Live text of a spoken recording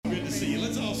see you.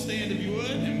 Let's all stand if you would,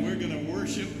 and we're going to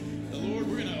worship the Lord.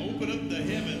 We're going to open up the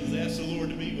heavens, ask the Lord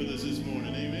to meet with us this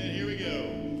morning. Amen. Here we go.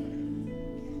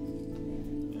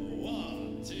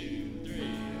 One, two, three,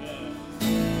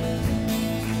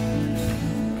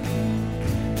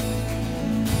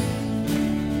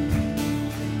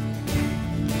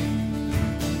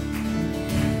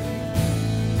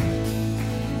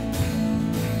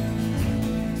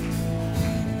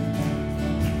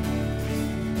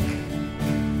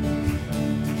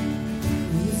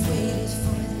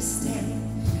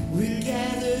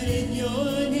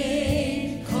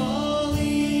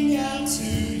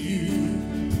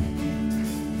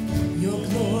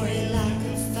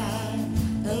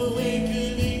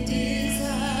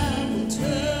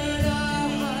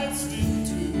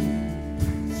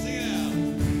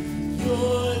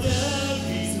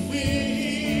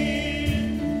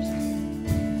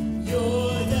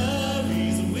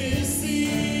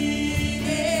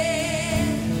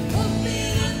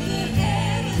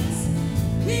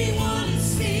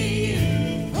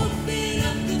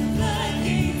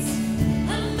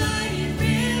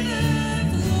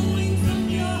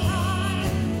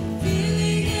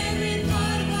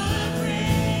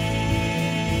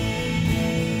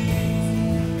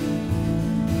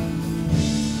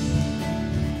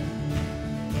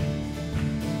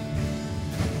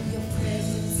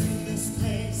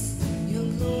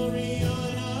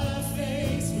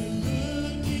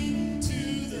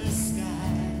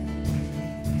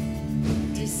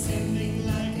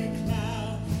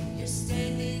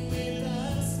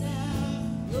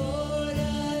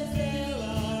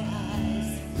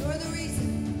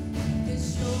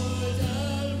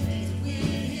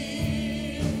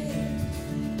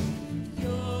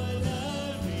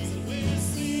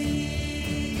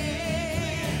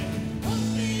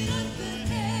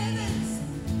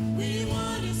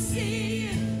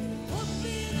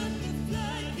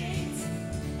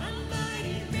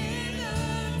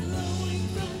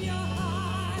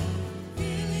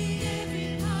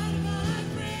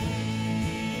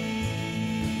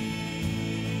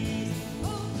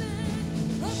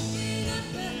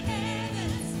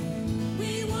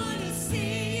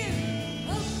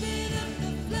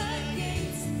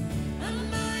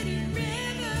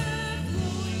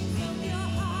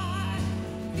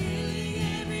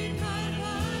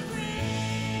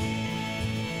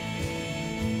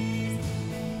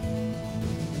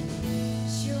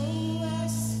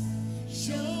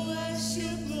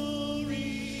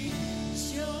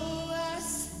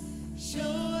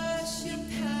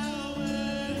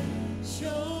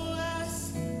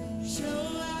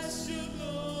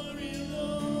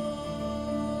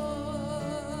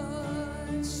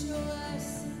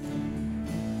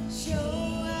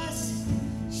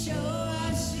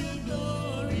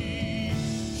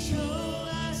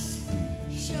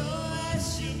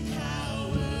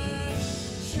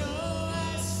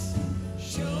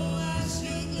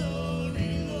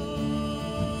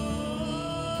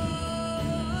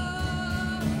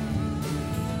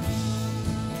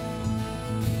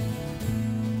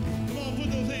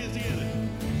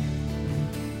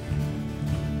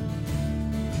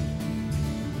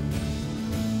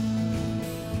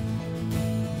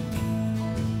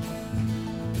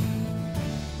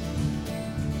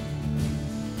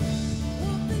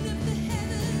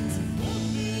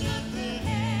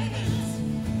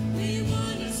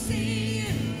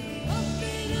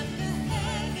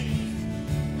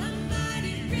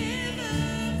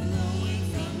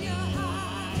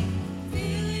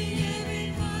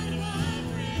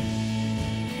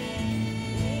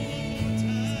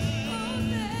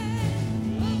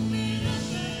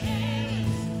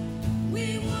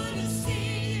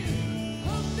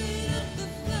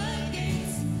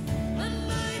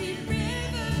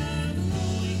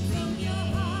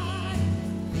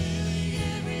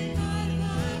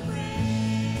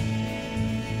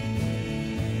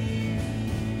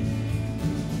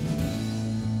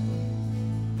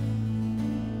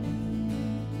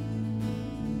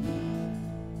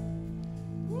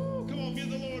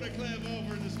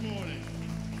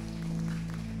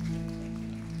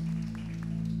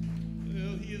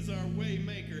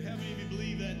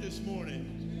 this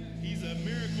morning. He's a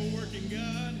miracle-working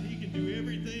God. He can do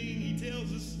everything He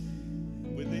tells us.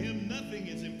 With Him, nothing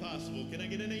is impossible. Can I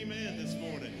get an amen this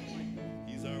morning?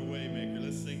 He's our way maker.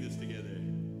 Let's sing this together.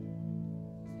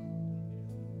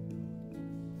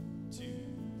 2,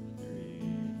 3,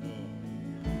 4.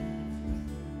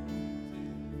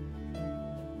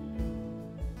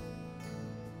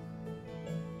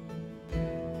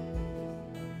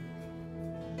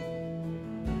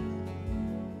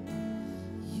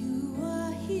 You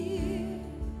are here,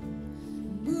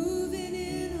 moving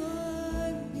in our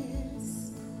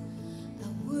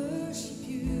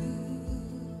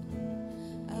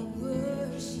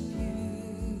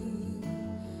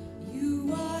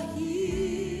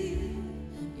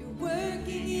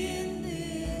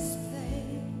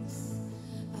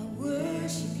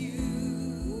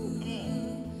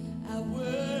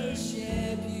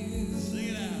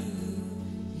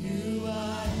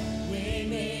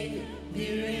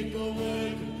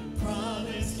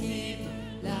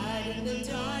the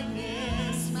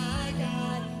darkness, my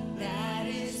God, that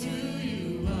is who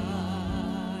you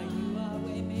are. You are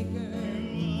Waymaker,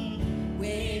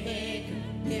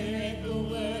 Waymaker, miracle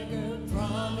worker,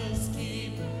 promise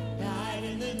keeper, light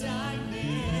in the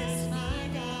darkness, my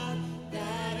God,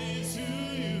 that is who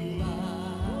you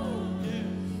are.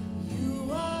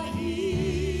 You are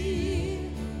here,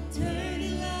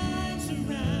 turning lives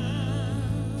around.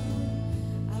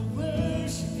 I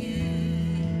worship you.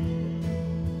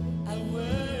 I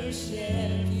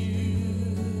worship you.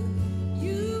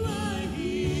 You are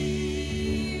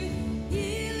here,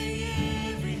 healing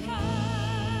every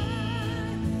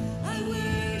heart. I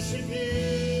worship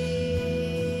you.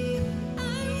 I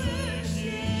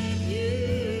worship you.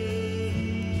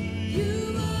 You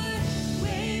are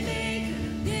Waymaker,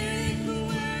 miracle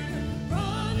worker,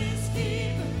 promise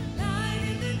keeper, light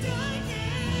in the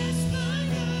darkness, my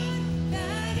God,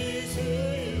 that is who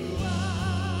you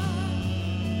are.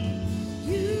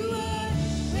 You are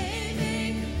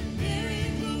Waymaker,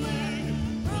 miracle worker,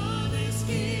 promise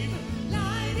keeper,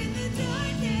 light in the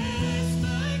darkness,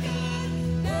 my God,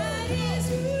 that is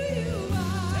who you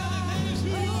are.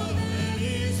 Oh, that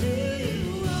is who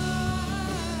you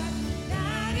are.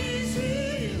 That is who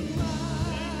you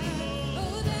are.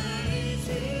 Oh, that is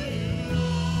who you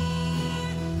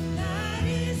are. That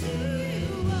is who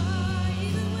you are.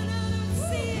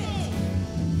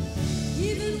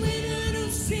 Even when I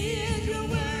don't see it, you're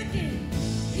working.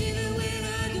 Even when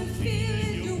I don't feel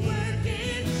it, you're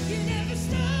working. You never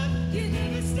stop, you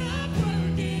never stop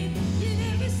working. You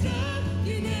never stop,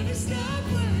 you never stop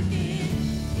working.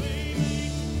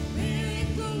 Waymaker,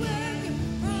 miracle worker,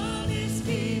 promise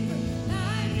keeper,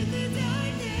 light in the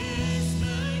darkness,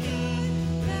 my God,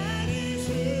 that is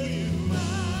who you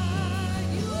are.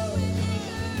 You are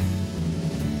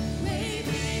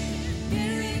Waymaker,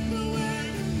 miracle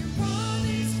worker,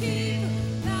 promise keeper,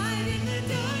 light in the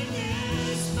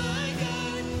darkness, my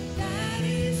God, that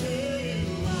is who you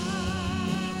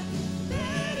are.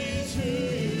 That is who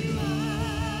you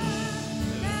are.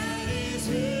 That is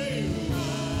who you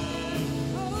are.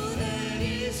 Oh, that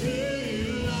is who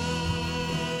you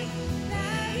are.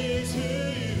 That is who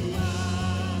you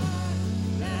are.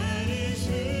 That is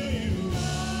who you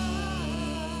are.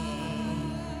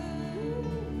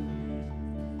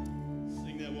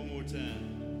 Sing that one more time.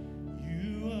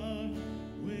 You are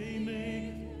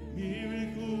Waymaker,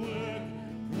 miracle worker,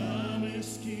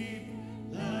 promise keeper,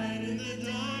 light in the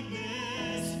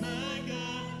darkness, my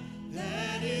God,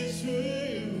 that is who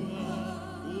you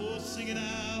are. Oh, sing it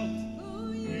out.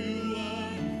 You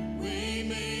are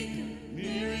Waymaker,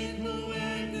 miracle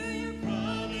worker,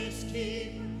 promise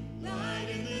keeper, light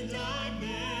in the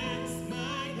darkness,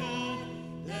 my God,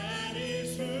 that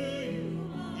is who you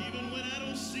are. Even when I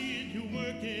don't see it, you're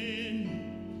working.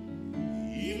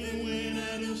 Even when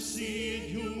I don't see it,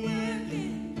 you're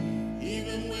working.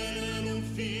 Even when I don't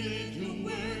feel it, you're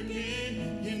working.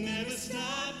 You never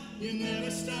stop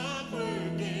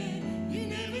working. You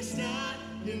never stop,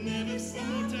 you never stop.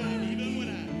 One more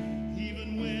time.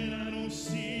 Even when I don't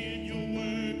see it, you're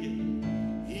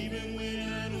working. Even when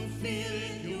I don't feel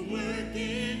it, you're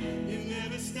working. You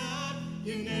never stop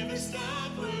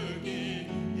working.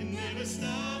 You never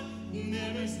stop, you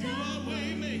are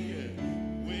Waymaker,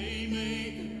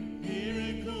 Waymaker,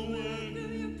 miracle worker,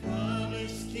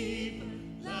 promise keeper,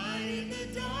 light in the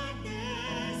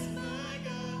darkness, my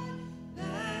God,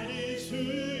 that is who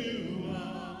you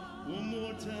are. One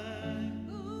more time.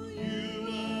 You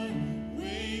are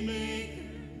Waymaker,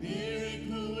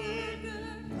 miracle worker,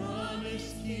 promise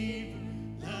keeper,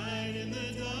 light in the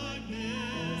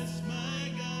darkness,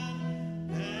 my God,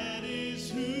 that is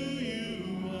who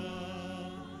you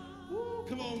are. Woo,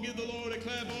 come on, give the Lord a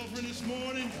clap offering this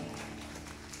morning.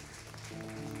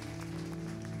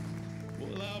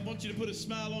 Well, I want you to put a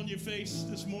smile on your face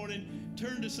this morning.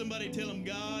 Turn to somebody, tell them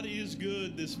God is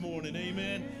good this morning.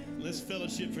 Amen. Let's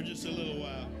fellowship for just a little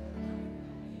while.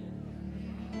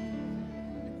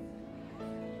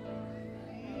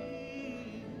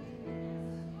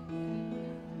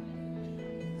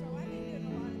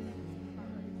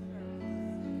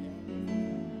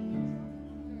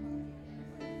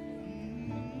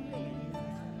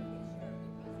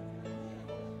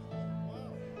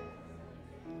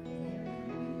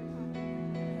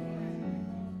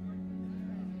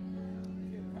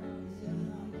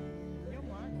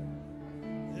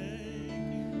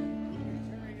 Thank you.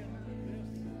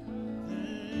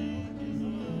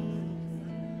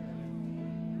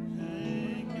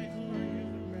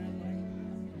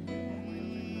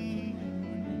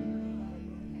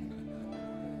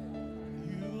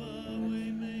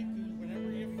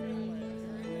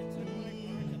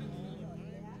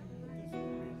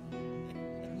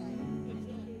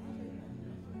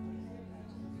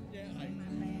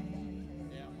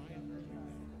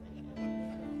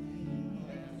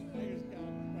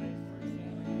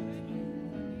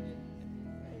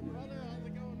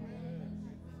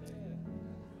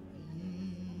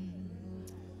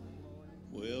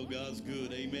 Well, God's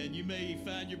good. Amen. You may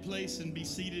find your place and be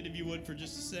seated if you would for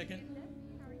just a second.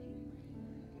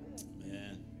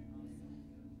 Man,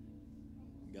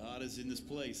 God is in this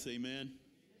place. Amen.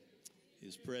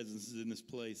 His presence is in this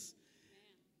place.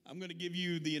 I'm going to give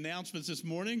you the announcements this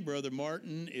morning. Brother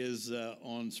Martin is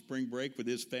on spring break with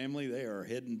his family. They are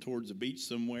heading towards the beach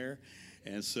somewhere.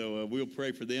 And so we'll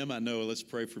pray for them. I know, let's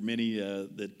pray for many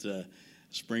that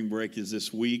spring break is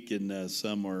this week, and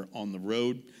some are on the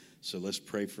road. So let's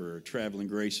pray for traveling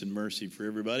grace and mercy for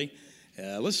everybody.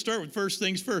 Let's start with first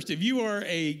things first. If you are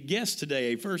a guest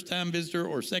today, a first-time visitor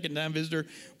or second-time visitor,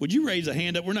 would you raise a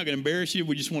hand up? We're not going to embarrass you.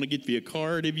 We just want to get you a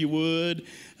card if you would.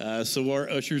 So our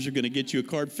ushers are going to get you a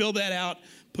card. Fill that out.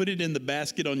 Put it in the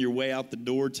basket on your way out the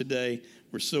door today.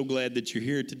 We're so glad that you're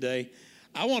here today.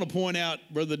 I want to point out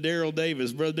Brother Darrell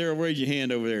Davis. Brother Darrell, raise your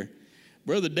hand over there.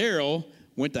 Brother Darrell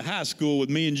went to high school with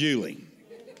me and Julie.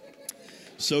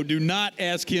 So do not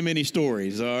ask him any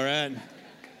stories, all right?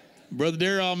 Brother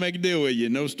Darrell, I'll make a deal with you.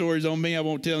 No stories on me. I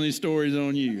won't tell any stories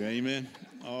on you. Amen?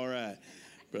 All right.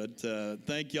 But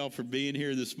thank y'all for being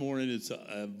here this morning. It's,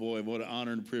 boy, what an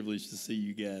honor and a privilege to see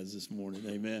you guys this morning.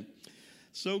 Amen.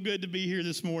 So good to be here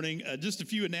this morning. Just a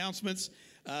few announcements.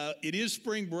 It is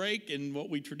spring break, and what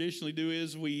we traditionally do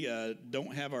is we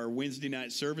don't have our Wednesday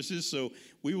night services, so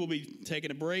we will be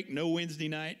taking a break. No Wednesday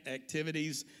night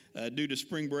activities due to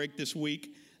spring break this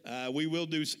week. We will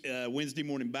do Wednesday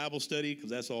morning Bible study, because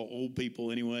that's all old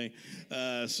people anyway.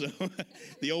 So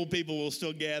the old people will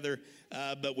still gather,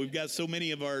 but we've got so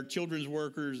many of our children's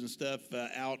workers and stuff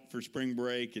out for spring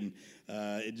break, and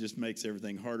it just makes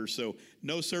everything harder. So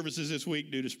no services this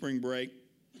week due to spring break,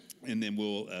 and then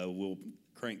we'll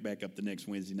crank back up the next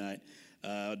Wednesday night.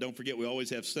 Don't forget, we always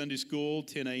have Sunday school,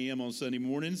 10 a.m. on Sunday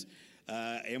mornings.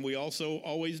 And we also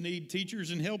always need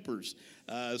teachers and helpers,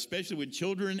 especially with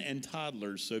children and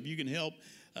toddlers. So if you can help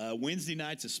Wednesday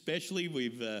nights especially,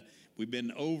 we've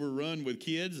been overrun with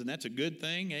kids, and that's a good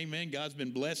thing. Amen. God's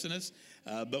been blessing us,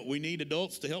 but we need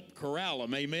adults to help corral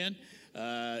them. Amen.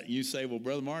 You say, well,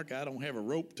 Brother Mark, I don't have a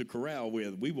rope to corral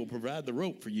with. We will provide the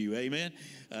rope for you. Amen.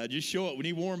 Just show up. We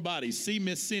need warm bodies. See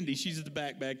Miss Cindy. She's at the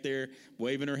back there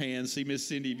waving her hands. See Miss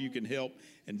Cindy if you can help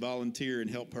and volunteer and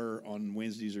help her on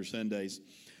Wednesdays or Sundays.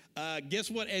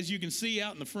 Guess what? As you can see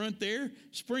out in the front there,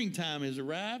 springtime has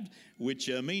arrived, which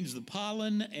means the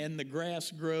pollen and the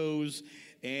grass grows,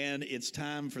 and it's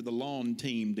time for the lawn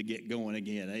team to get going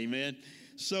again. Amen.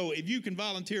 So if you can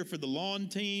volunteer for the lawn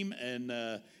team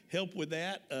and help with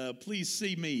that, please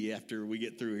see me after we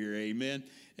get through here. Amen.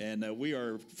 And we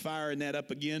are firing that up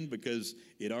again because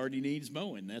it already needs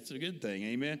mowing. That's a good thing.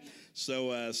 Amen.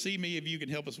 So see me if you can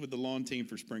help us with the lawn team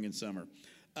for spring and summer.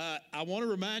 I want to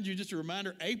remind you, just a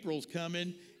reminder, April's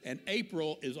coming, and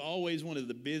April is always one of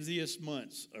the busiest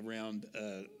months around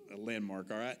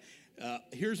Landmark, all right?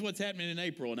 Here's what's happening in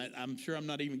April, and I'm sure I'm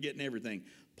not even getting everything.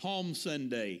 Palm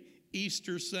Sunday,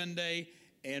 Easter Sunday,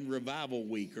 and Revival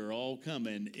Week are all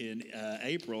coming in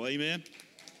April, amen?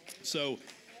 So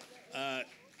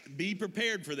be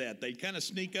prepared for that. They kind of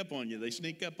sneak up on you. They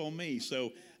sneak up on me.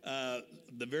 So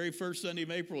the very first Sunday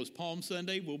of April is Palm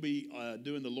Sunday. We'll be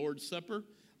doing the Lord's Supper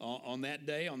on that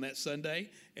day, on that Sunday.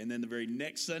 And then the very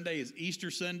next Sunday is Easter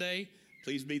Sunday.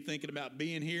 Please be thinking about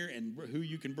being here and who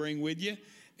you can bring with you.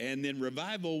 And then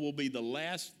Revival will be the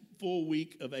last full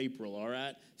week of April, all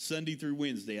right? Sunday through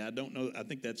Wednesday. I don't know. I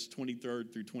think that's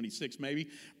 23rd through 26th maybe.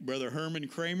 Brother Herman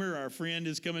Kramer, our friend,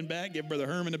 is coming back. Give Brother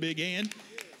Herman a big hand.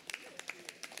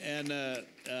 And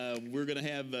we're going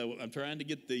to have, I'm trying to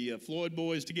get the Floyd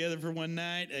boys together for one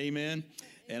night. Amen.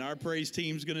 And our praise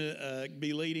team's going to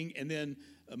be leading. And then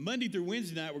Monday through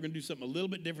Wednesday night, we're going to do something a little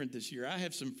bit different this year. I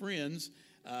have some friends,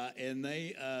 and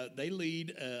they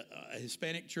lead a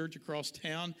Hispanic church across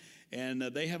town. And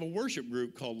they have a worship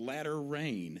group called Latter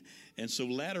Rain. And so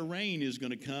Latter Rain is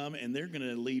going to come, and they're going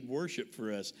to lead worship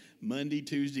for us Monday,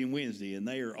 Tuesday, and Wednesday. And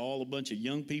they are all a bunch of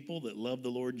young people that love the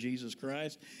Lord Jesus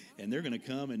Christ. And they're going to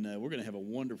come, and we're going to have a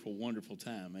wonderful, wonderful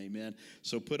time. Amen.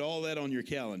 So put all that on your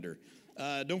calendar.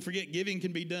 Don't forget, giving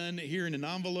can be done here in an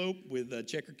envelope with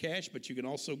check or cash, but you can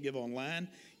also give online.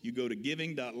 You go to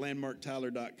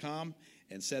giving.landmarktyler.com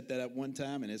and set that up one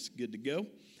time, and it's good to go.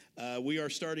 We are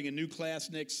starting a new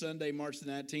class next Sunday, March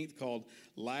the 19th, called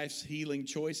Life's Healing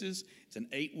Choices. It's an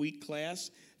 8-week class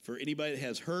for anybody that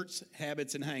has hurts,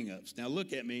 habits, and hang-ups. Now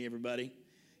look at me, everybody.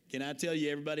 Can I tell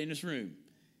you, everybody in this room,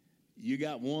 you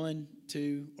got 1,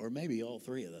 2, or maybe all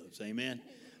 3 of those, amen?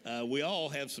 We all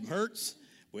have some hurts,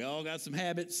 we all got some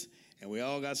habits, and we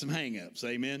all got some hang-ups,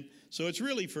 amen? So it's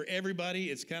really for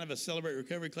everybody. It's kind of a Celebrate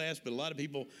Recovery class, but a lot of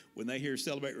people, when they hear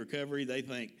Celebrate Recovery, they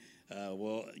think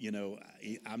Well, you know,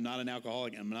 I'm not an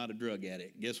alcoholic. I'm not a drug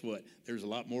addict. Guess what? There's a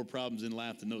lot more problems in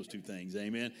life than those two things.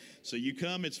 Amen. So you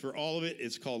come. It's for all of it.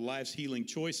 It's called Life's Healing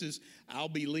Choices. I'll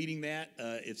be leading that.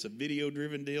 It's a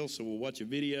video-driven deal, so we'll watch a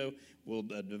video. We'll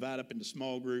divide up into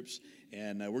small groups,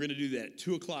 and we're going to do that at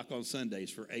 2 o'clock on Sundays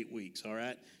for 8 weeks, all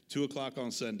right? 2 o'clock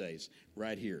on Sundays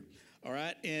right here. All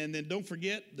right, and then don't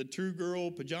forget the True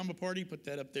Girl Pajama Party. Put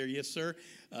that up there. Yes, sir.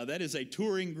 That is a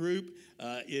touring group.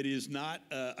 It is not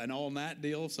an all-night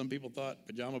deal. Some people thought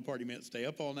pajama party meant stay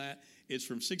up all night. It's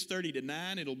from 6:30 to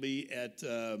 9. It'll be at,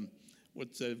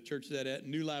 what's the church is that at?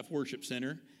 New Life Worship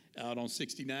Center out on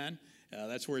 69.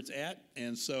 That's where it's at.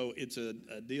 And so it's a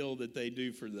deal that they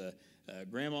do for the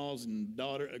grandmas and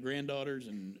granddaughters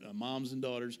and moms and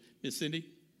daughters. Miss Cindy?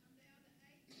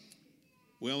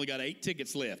 We only got 8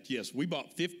 tickets left. Yes, we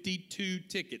bought 52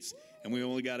 tickets, and we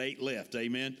only got 8 left.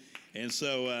 Amen. And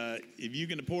so, if you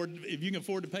can afford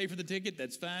to pay for the ticket,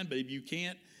 that's fine. But if you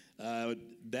can't,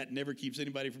 that never keeps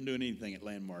anybody from doing anything at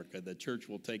Landmark. The church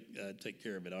will take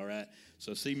care of it. All right.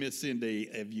 So see Miss Cindy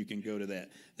if you can go to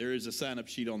that. There is a sign-up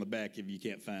sheet on the back if you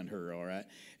can't find her. All right.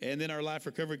 And then our life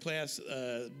recovery class,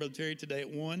 Brother Terry, today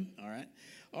at 1. All right.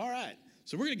 All right.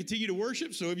 So we're going to continue to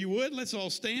worship. So if you would, let's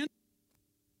all stand.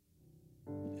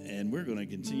 And we're going to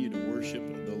continue to worship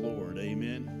the Lord.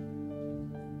 Amen.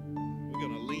 We're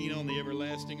going to lean on the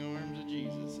everlasting arms of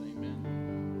Jesus. Amen.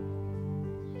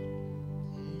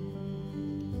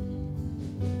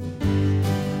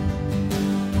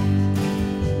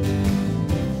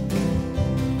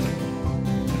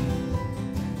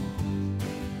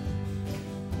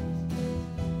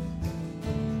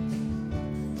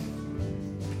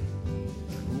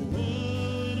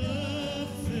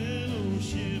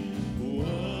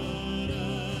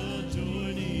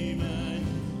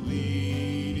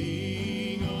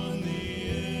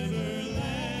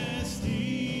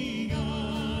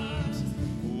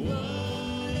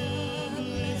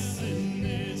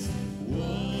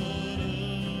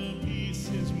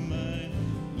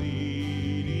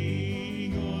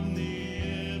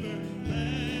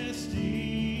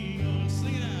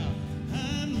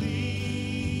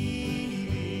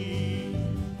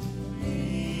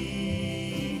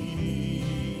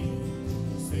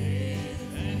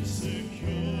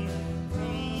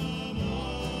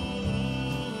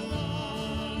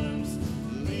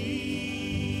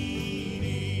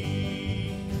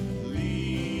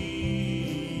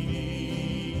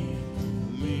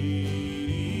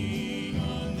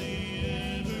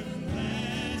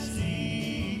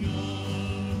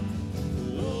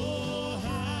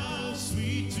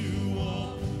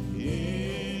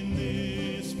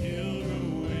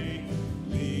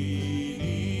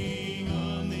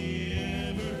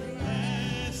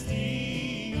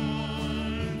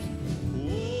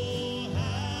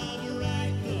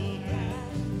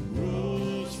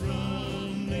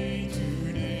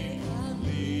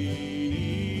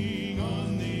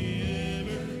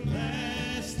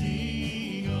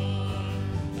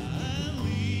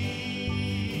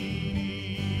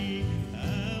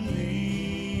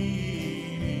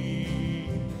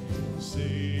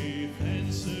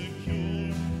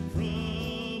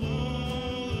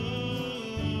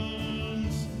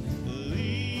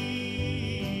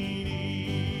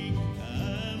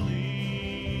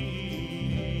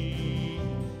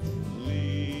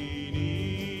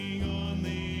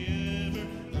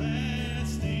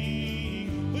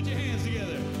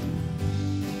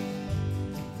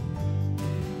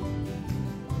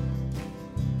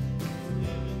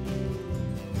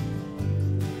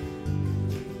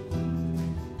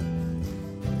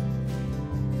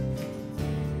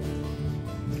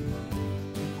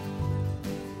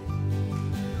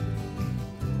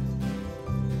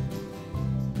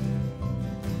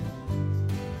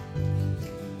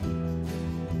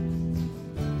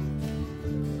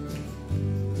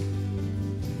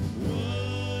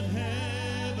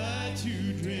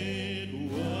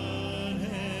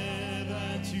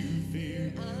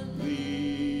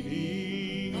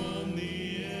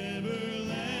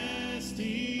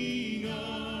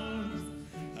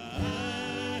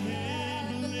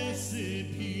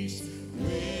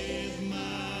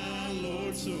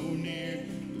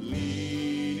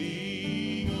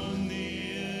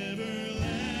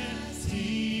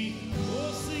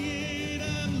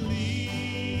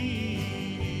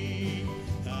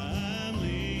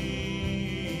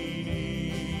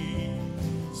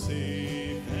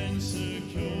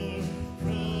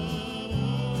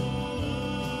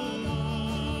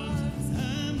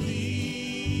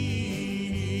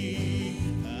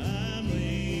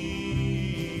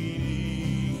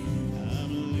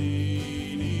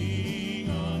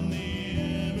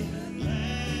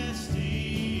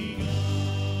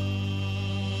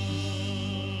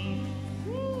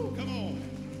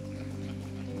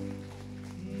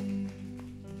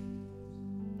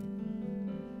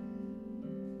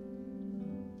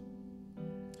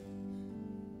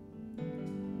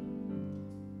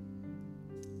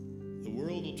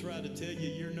 world will try to tell you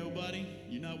you're nobody,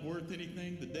 you're not worth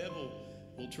anything. The devil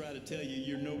will try to tell you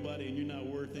you're nobody and you're not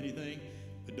worth anything.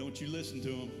 But don't you listen to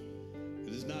them,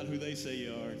 because it's not who they say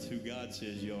you are, it's who God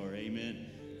says you are. Amen.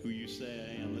 Who you say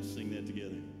I am. Let's sing that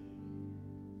together.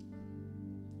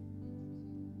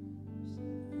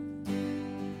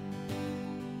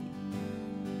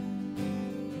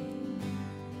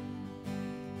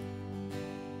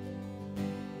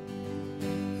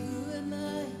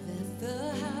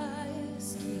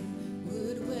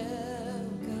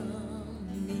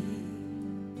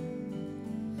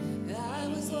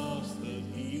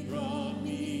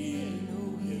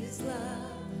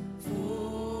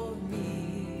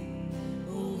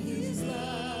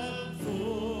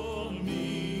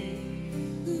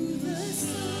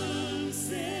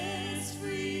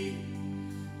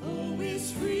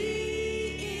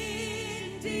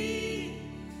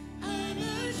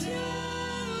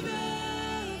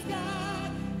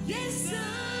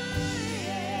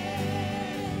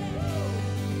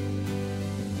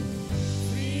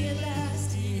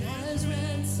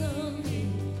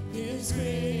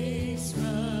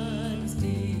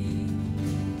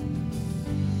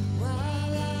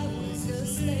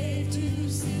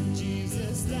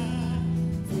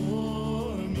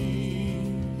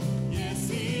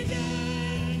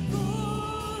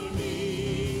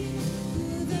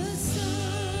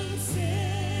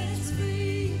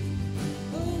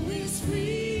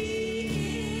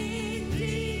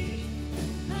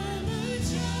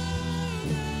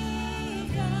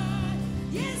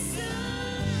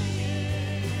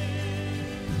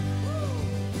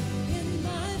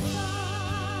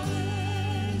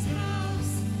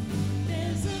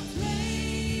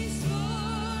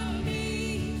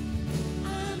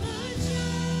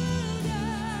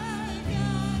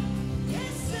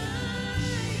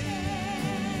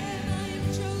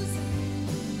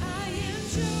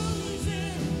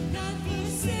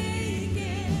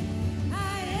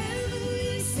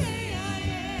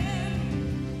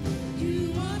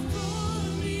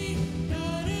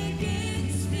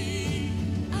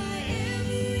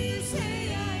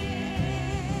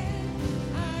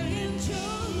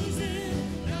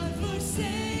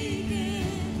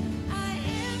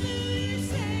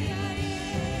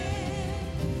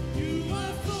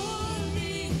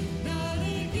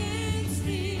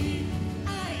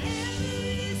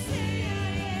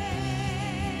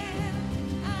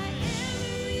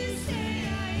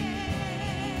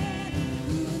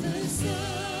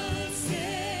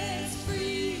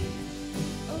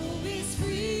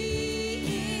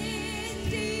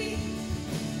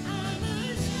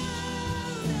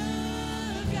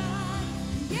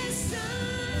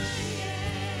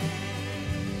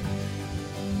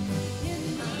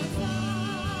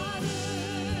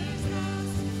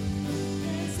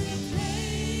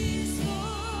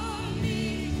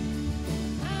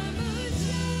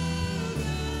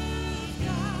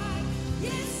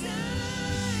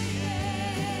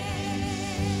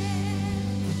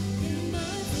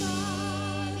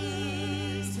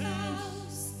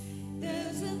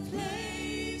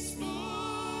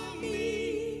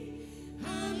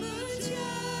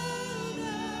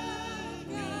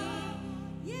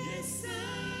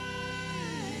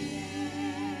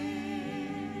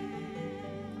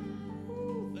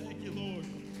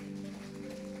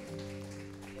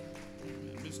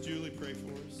 Julie, pray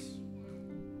for us.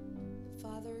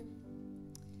 Father,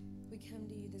 we come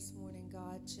to you this morning,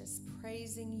 God, just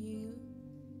praising you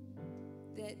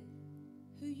that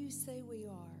who you say we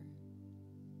are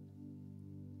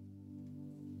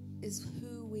is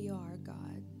who we are,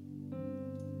 God.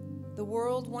 The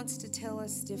world wants to tell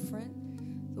us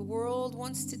different. The world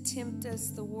wants to tempt us.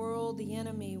 The world, the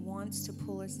enemy, wants to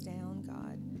pull us down,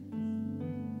 God.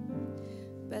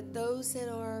 But those that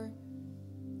are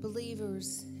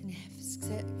believers and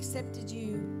have accepted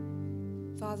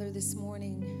you, Father, this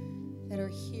morning, that are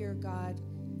here, God,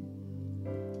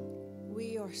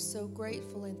 we are so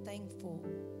grateful and thankful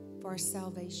for our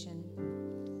salvation.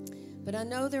 But I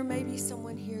know there may be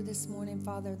someone here this morning,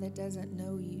 Father, that doesn't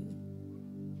know you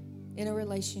in a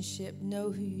relationship,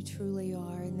 know who you truly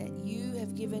are, and that you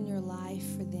have given your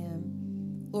life for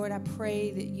them. Lord, I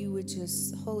pray that you would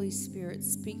just, Holy Spirit,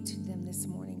 speak to them this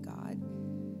morning, God.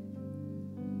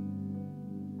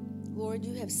 Lord,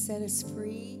 you have set us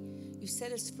free. You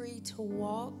set us free to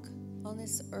walk on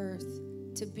this earth,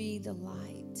 to be the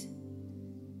light.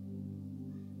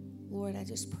 Lord, I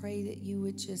just pray that you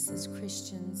would just, as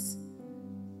Christians,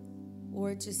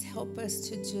 Lord, just help us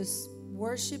to just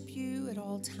worship you at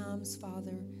all times,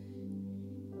 Father.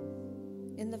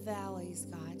 In the valleys,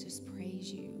 God, just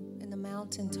praise you. In the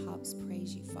mountaintops,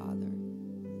 praise you, Father.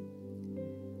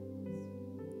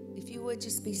 if you would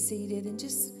just be seated and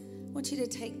just want you to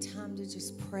take time to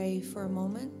just pray for a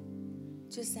moment.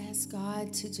 Just ask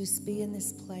God to just be in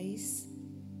this place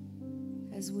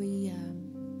as we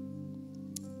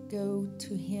go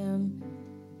to Him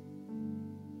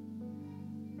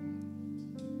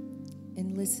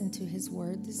and listen to His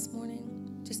word this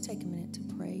morning. Just take a minute to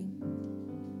pray.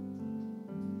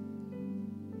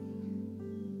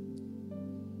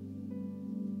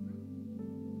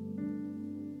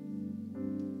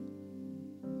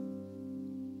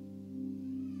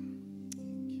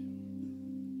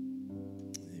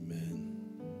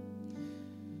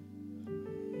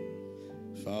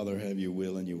 Father, have your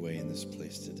will and your way in this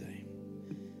place today.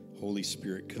 Holy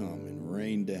Spirit, come and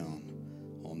rain down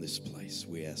on this place.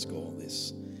 We ask all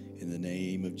this in the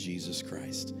name of Jesus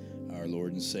Christ, our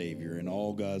Lord and Savior. And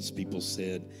all God's people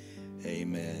said,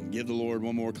 amen. Give the Lord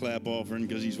one more clap offering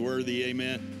because He's worthy.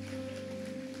 Amen.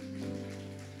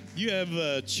 You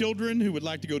have children who would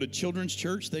like to go to children's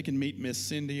church. They can meet Miss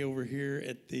Cindy over here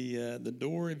at the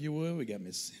door, if you will. We got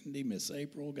Miss Cindy, Miss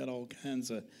April, got all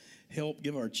kinds of help.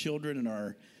 Give our children and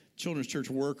our children's church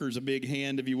workers a big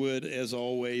hand, if you would, as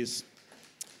always.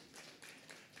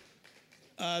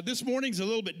 This morning's a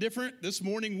little bit different. This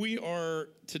morning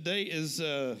today is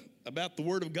about the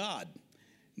Word of God,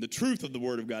 the truth of the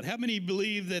Word of God. How many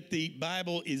believe that the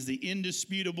Bible is the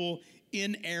indisputable,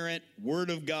 inerrant Word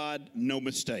of God, no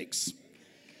mistakes?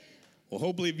 Well,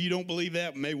 hopefully if you don't believe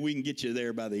that, maybe we can get you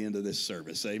there by the end of this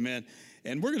service. Amen.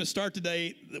 And we're going to start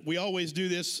today. We always do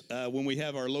this when we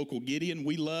have our local Gideon.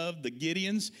 We love the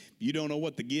Gideons. If you don't know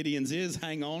what the Gideons is,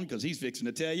 hang on because he's fixing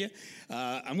to tell you.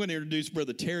 I'm going to introduce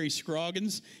Brother Terry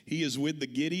Scroggins. He is with the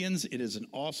Gideons. It is an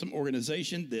awesome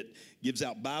organization that gives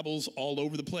out Bibles all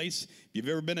over the place. If you've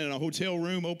ever been in a hotel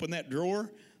room, open that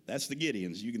drawer. That's the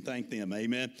Gideons. You can thank them.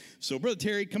 Amen. So, Brother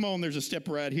Terry, come on. There's a step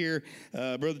right here.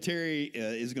 Brother Terry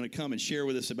is going to come and share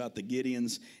with us about the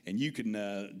Gideons, and you can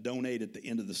donate at the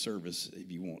end of the service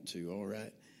if you want to. All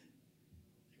right.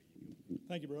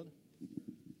 Thank you, brother.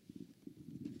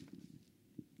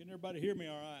 Can everybody hear me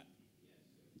all right?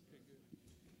 Okay, good.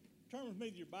 Turn with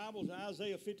me to your Bibles,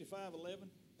 Isaiah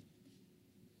 55:11.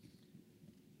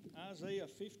 Isaiah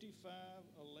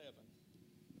 55:11.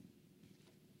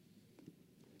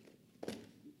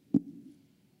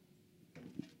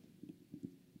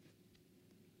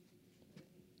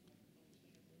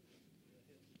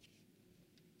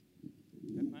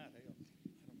 That might help.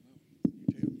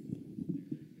 I don't know. You tell me.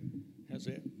 How's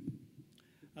that?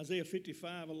 Isaiah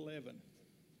 55:11.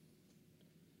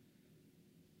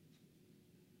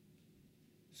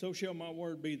 So shall my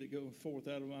word be that goeth forth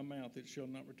out of my mouth. It shall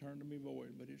not return to me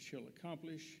void, but it shall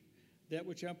accomplish that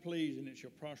which I please, and it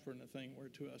shall prosper in the thing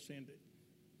whereto I send it.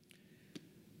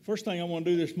 First thing I want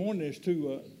to do this morning is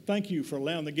to thank you for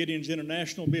allowing the Gideons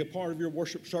International to be a part of your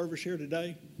worship service here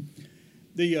today.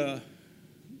 The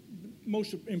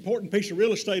most important piece of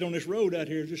real estate on this road out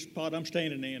here is this spot I'm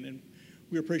standing in, and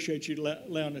we appreciate you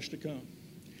allowing us to come.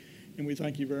 And we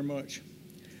thank you very much.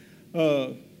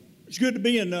 It's good to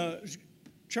be in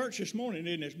church this morning,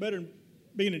 isn't it? It's better than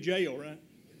being in jail, right?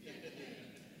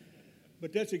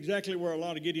 But that's exactly where a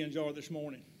lot of Gideons are this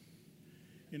morning,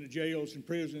 in the jails and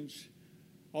prisons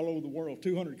all over the world.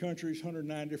 200 countries,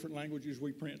 109 different languages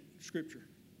we print Scripture.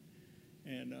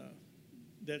 And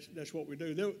that's what we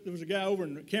do. There was a guy over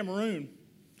in Cameroon.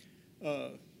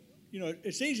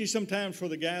 It's easy sometimes for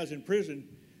the guys in prison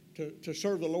to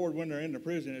serve the Lord when they're in the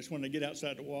prison. It's when they get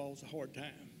outside the walls, a hard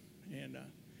time. And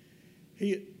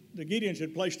the Gideons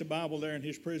had placed a Bible there in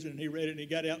his prison, and he read it, and he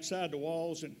got outside the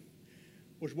walls and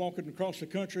was walking across the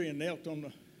country and knelt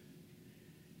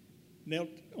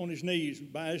on his knees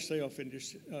by himself and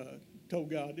just told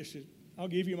God, I'll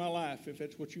give you my life if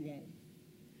that's what you want.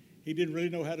 He didn't really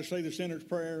know how to say the sinner's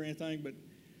prayer or anything, but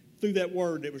through that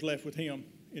word that was left with him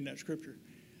in that scripture.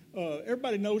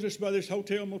 Everybody knows this by this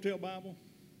Hotel Motel Bible.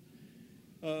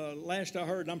 Last I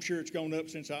heard, and I'm sure it's gone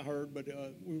up since I heard, but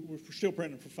we're still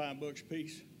printing them for $5 a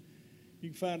piece. You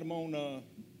can find them on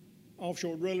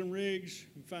offshore drilling rigs. You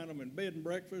can find them in bed and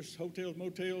breakfast, hotels,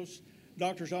 motels,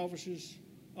 doctors' offices,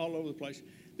 all over the place.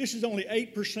 This is only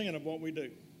 8% of what we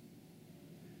do.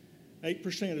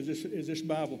 8% is this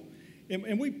Bible.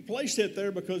 And we place it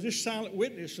there because this silent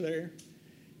witness there,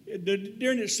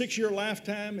 during its 6-year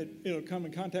lifetime, it'll come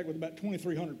in contact with about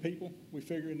 2,300 people, we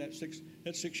figure, in that 6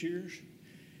 years.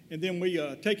 And then we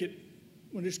take it,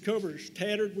 when this cover is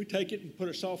tattered, we take it and put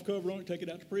a soft cover on it, take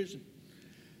it out to prison.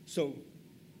 So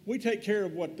we take care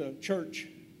of what the church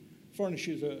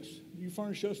furnishes us. You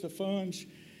furnish us the funds,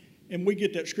 and we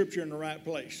get that scripture in the right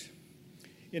place.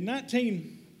 In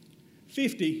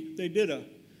 1950, they did a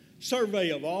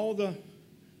survey of all the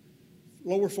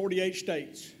lower 48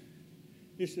 states.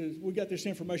 We got this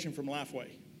information from Lifeway.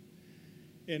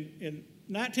 In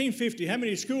 1950, how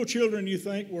many school children do you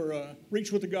think were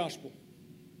reached with the gospel?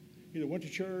 Either went to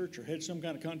church or had some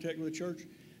kind of contact with the church.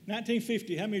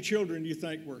 1950, how many children do you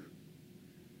think were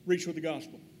reached with the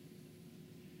gospel?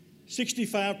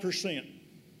 65%.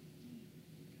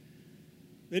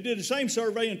 They did the same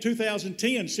survey in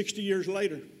 2010, 60 years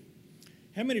later.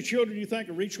 How many children do you think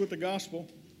are reached with the gospel?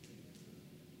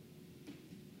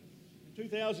 In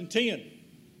 2010,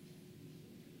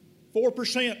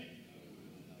 4%.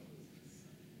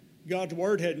 God's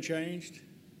word hadn't changed.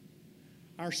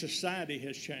 Our society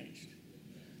has changed.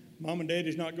 Mom and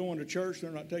daddy's not going to church,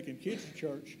 they're not taking kids to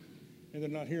church, and they're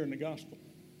not hearing the gospel.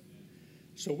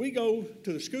 So we go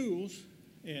to the schools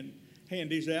and hand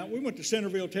these out. We went to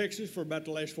Centerville, Texas for about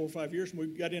the last 4 or 5 years, and we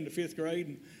got into 5th grade.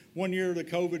 And one year the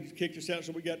COVID kicked us out,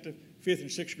 so we got to 5th and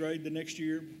 6th grade the next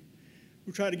year.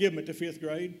 We tried to give them it to 5th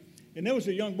grade. And there was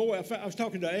a young boy. I was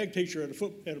talking to an ag teacher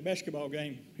at a basketball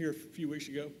game here a few weeks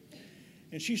ago.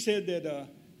 And she said that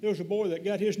there was a boy that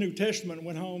got his New Testament and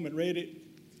went home and read it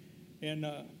and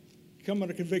come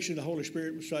under conviction of the Holy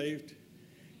Spirit, was saved.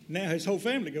 Now his whole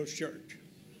family goes to church.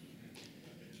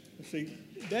 See,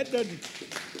 that doesn't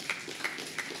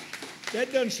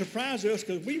surprise us,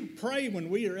 because we pray when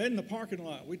we are in the parking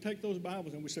lot. We take those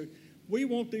Bibles and we say, we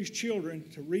want these children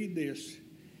to read this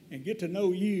and get to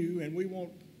know you, and we want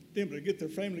them to get their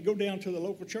family to go down to the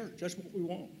local church. That's what we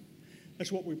want.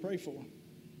 That's what we pray for.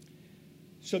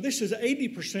 So this is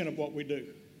 80% of what we do.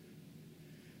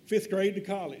 5th grade to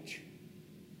college.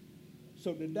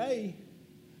 So today,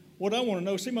 what I want to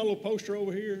know, see my little poster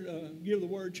over here, Give the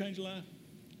Word, Change Life?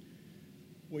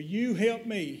 Will you help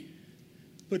me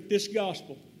put this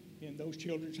gospel in those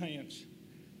children's hands?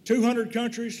 200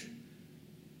 countries,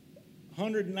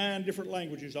 109 different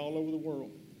languages all over the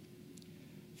world.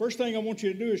 First thing I want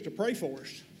you to do is to pray for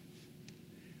us.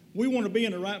 We want to be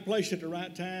in the right place at the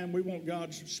right time. We want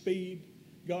God's speed,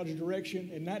 God's direction.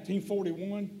 In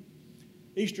 1941,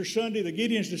 Easter Sunday, the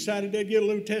Gideons decided they'd give a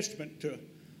New Testament to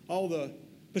all the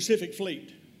Pacific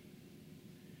Fleet.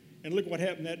 And look what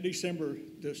happened that December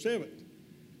the 7th.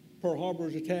 Pearl Harbor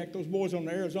was attacked. Those boys on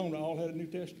the Arizona all had a New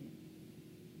Testament.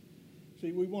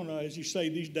 See, we want to, as you say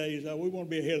these days, we want to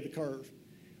be ahead of the curve.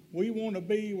 We want to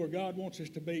be where God wants us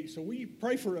to be. So we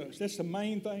pray for us. That's the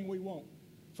main thing we want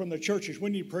from the churches.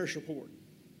 We need prayer support.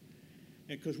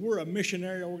 Because we're a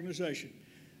missionary organization.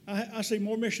 I see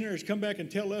more missionaries come back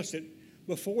and tell us that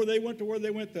before they went to where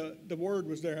they went, the word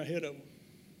was there ahead of them.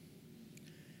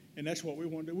 And that's what we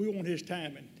want to do. We want his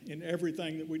timing in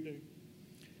everything that we do.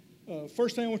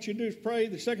 First thing I want you to do is pray.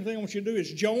 The second thing I want you to do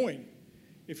is join.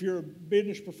 If you're a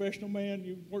business professional man,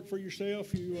 you work for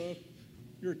yourself,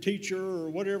 you're a teacher or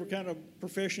whatever kind of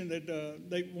profession that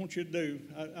they want you to do.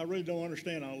 I really don't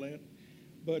understand all that.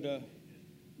 But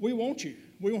we want you.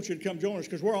 We want you to come join us,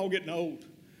 because we're all getting old.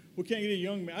 We can't get any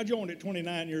young men. I joined at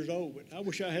 29 years old, but I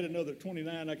wish I had another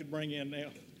 29 I could bring in now.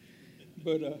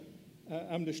 But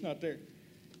I'm just not there.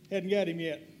 Hadn't got him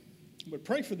yet. But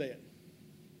pray for that.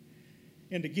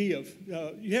 And to give.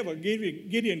 You have a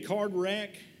Gideon card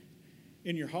rack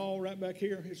in your hall right back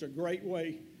here. It's a great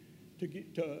way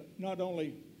to not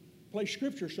only place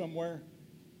scripture somewhere,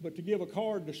 but to give a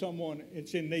card to someone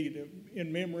that's in need,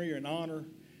 in memory or in honor,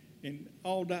 in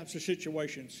all types of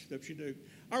situations that you do.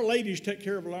 Our ladies take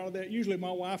care of a lot of that. Usually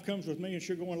my wife comes with me and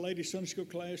she'll go in ladies' Sunday school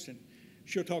class and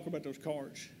she'll talk about those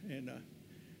cards. And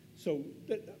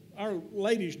our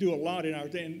ladies do a lot in our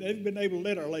thing. And they've been able to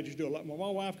let our ladies do a lot more. My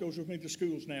wife goes with me to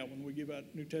schools now when we give out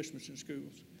New Testaments in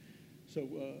schools. So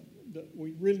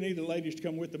we really need the ladies to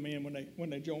come with the men when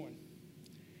they join.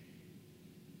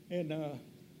 And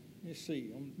let's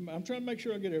see. I'm trying to make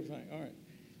sure I get everything. All right.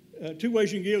 2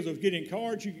 ways you can give is getting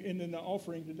cards and then the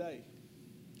offering today.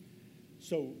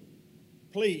 So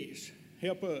please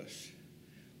help us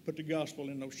put the gospel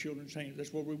in those children's hands.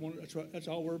 That's what we want. That's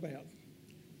all we're about.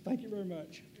 Thank you very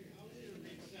much. How is your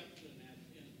reception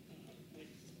in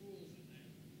schools and that?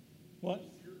 What?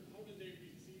 How did they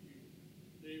receive you?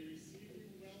 They receive you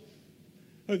well?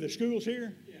 Oh, the schools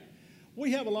here? Yeah.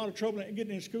 We have a lot of trouble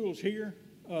getting in schools here.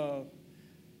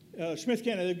 Smith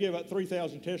County, they give out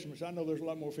 3,000 testaments. I know there's a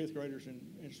lot more 5th graders in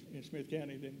Smith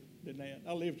County than that.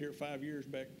 I lived here 5 years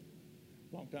back,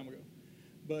 a long time ago.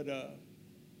 But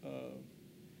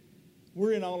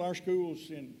we're in all our schools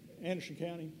in Anderson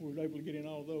County. We were able to get in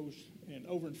all of those. And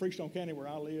over in Freestone County, where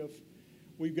I live,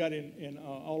 we've got in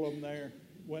all of them there.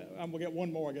 Well, I'm going to get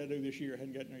one more I got to do this year. I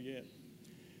hadn't gotten there yet.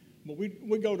 But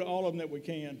we go to all of them that we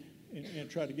can and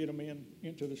try to get them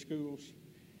into the schools.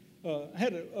 I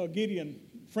had a Gideon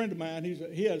friend of mine.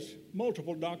 He has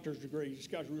multiple doctor's degrees. This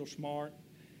guy's real smart.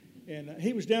 And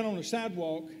he was down on the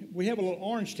sidewalk. We have a little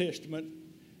Orange Testament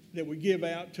that we give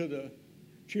out to the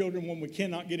children when we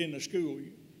cannot get into school.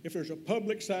 If there's a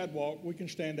public sidewalk, we can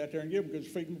stand out there and give them because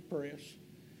it's freedom of press.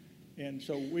 And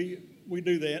so we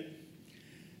do that.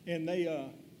 And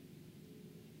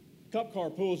cop car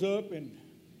pulls up and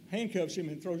handcuffs him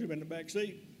and throws him in the back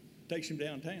seat, takes him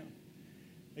downtown.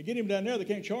 They get him down there, they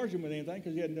can't charge him with anything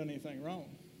because he hadn't done anything wrong.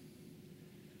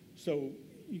 So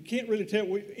you can't really tell.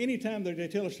 Anytime that they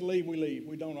tell us to leave, we leave.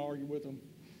 We don't argue with them.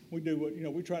 We do what,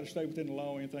 we try to stay within the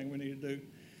law, anything we need to do.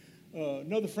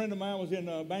 Another friend of mine was in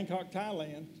Bangkok,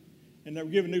 Thailand, and they were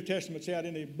giving New Testaments out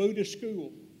in a Buddhist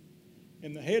school.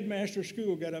 And the headmaster of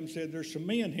school got up and said, there's some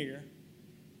men here,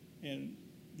 and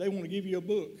they want to give you a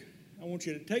book. I want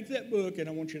you to take that book, and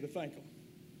I want you to thank them.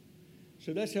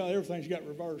 So that's how everything's got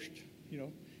reversed.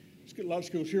 A lot of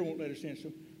schools here won't let us in.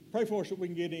 So pray for us that we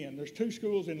can get in. There's 2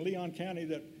 schools in Leon County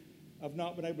that I've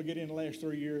not been able to get in the last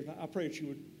 3 years. I pray that you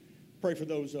would pray for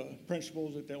those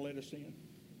principals that they'll let us in.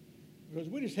 Because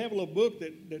we just have a little book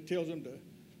that tells them to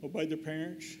obey their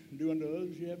parents, do unto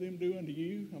others you have them do unto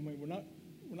you. I mean,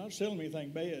 we're not selling anything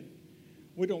bad.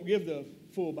 We don't give the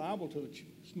full Bible to the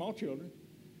small children.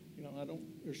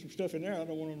 There's some stuff in there I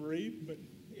don't want them to read, but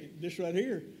this right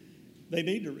here, they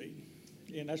need to read.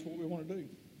 And that's what we want to do.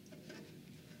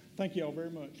 Thank you all very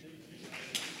much.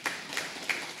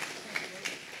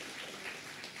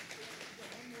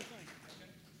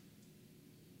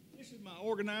 This is my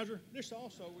organizer. This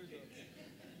also is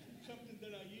something that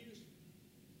I use.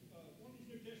 One of these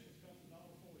New Testaments costs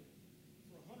 $1.40.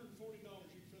 For $140, you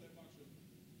can fill that box up.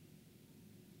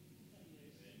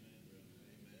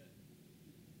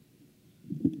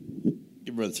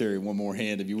 Give Brother Terry one more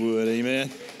hand if you would.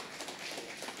 Amen.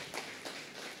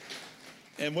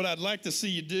 And what I'd like to see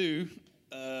you do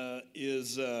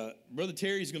is Brother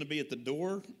Terry's going to be at the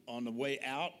door on the way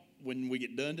out when we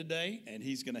get done today, and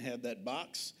he's going to have that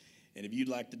box. And if you'd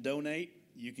like to donate,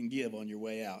 you can give on your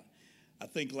way out. I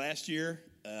think last year,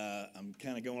 I'm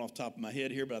kind of going off the top of my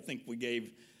head here, but I think we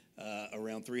gave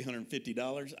around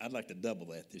 $350. I'd like to double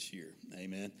that this year.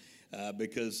 Amen.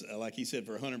 Because like he said,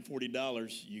 for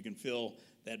 $140, you can fill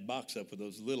that box up with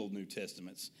those little New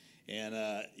Testaments. And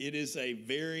it is a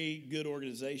very good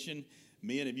organization.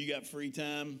 Men, if you got free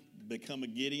time, become a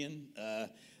Gideon.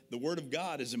 The Word of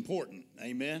God is important.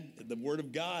 Amen. The Word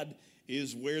of God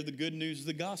is where the good news of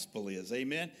the gospel is.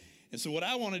 Amen. And so what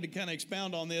I wanted to kind of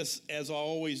expound on this, as I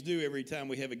always do every time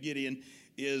we have a Gideon,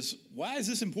 is why is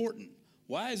this important?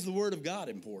 Why is the Word of God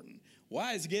important?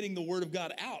 Why is getting the Word of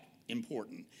God out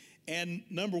important? And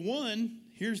number one,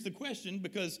 here's the question,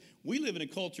 because we live in a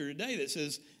culture today that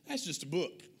says, that's just a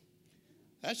book.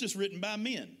 That's just written by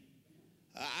men.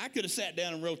 I could have sat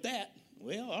down and wrote that.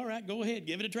 Well, all right, go ahead,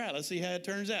 give it a try. Let's see how it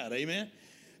turns out. Amen.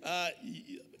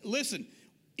 Listen,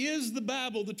 is the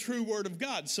Bible the true Word of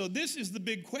God? So this is the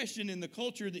big question in the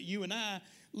culture that you and I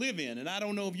live in. And I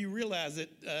don't know if you realize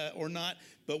it or not,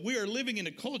 but we are living in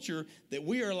a culture that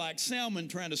we are like salmon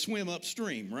trying to swim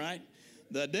upstream, right?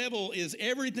 The devil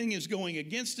everything is going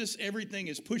against us. Everything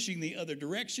is pushing the other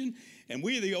direction. And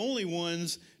we're the only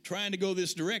ones trying to go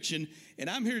this direction. And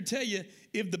I'm here to tell you,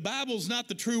 if the Bible's not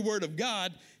the true Word of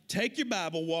God, take your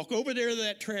Bible, walk over there to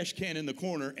that trash can in the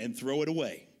corner and throw it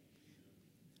away.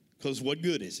 Because what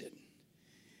good is it?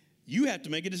 You have to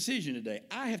make a decision today.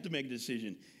 I have to make a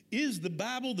decision. Is the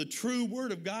Bible the true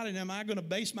Word of God, and am I going to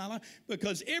base my life?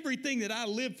 Because everything that I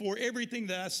live for, everything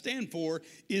that I stand for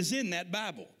is in that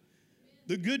Bible.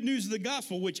 The good news of the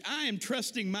gospel, which I am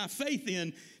trusting my faith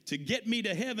in to get me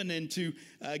to heaven and to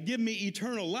give me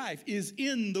eternal life, is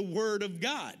in the Word of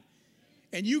God.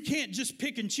 And you can't just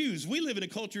pick and choose. We live in a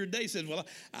culture today that says, well,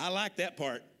 I like that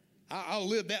part. I'll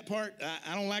live that part.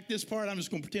 I don't like this part. I'm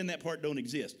just going to pretend that part don't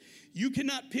exist. You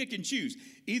cannot pick and choose.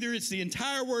 Either it's the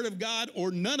entire Word of God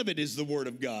or none of it is the Word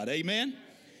of God. Amen?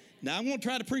 Now, I'm going to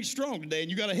try to preach strong today,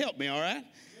 and you got to help me, all right?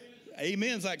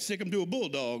 Amen's like sick 'em to a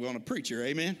bulldog on a preacher.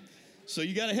 Amen? So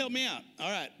you got to help me out. All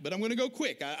right, but I'm going to go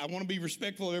quick. I want to be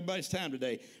respectful of everybody's time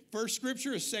today. First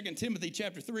scripture is 2 Timothy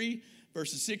chapter 3,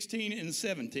 verses 16 and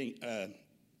 17.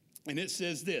 And it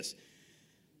says this.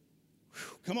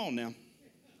 Whew, come on now.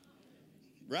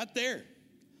 Right there.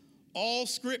 All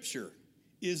scripture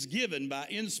is given by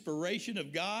inspiration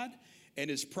of God and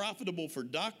is profitable for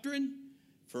doctrine,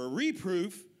 for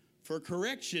reproof, for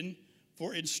correction,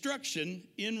 for instruction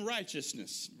in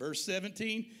righteousness. Verse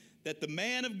 17, that the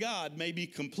man of God may be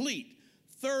complete,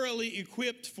 thoroughly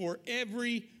equipped for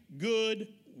every good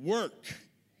work.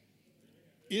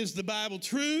 Is the Bible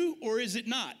true or is it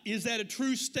not? Is that a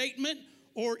true statement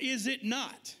or is it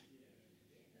not?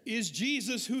 Is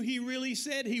Jesus who he really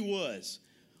said he was?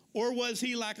 Or was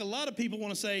he like a lot of people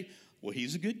want to say, well,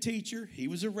 he's a good teacher. He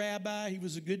was a rabbi. He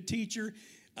was a good teacher.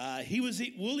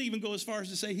 We'll even go as far as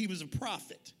to say he was a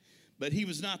prophet, but he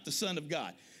was not the Son of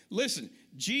God. Listen,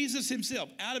 Jesus himself,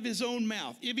 out of his own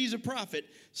mouth, if he's a prophet,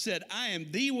 said, I am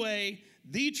the way,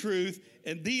 the truth,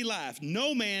 and the life.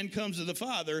 No man comes to the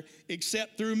Father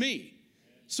except through me.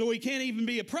 So he can't even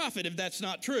be a prophet if that's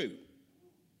not true.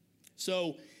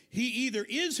 So he either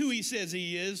is who he says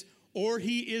he is, or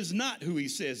he is not who he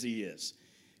says he is.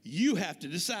 You have to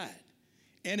decide.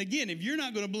 And again, if you're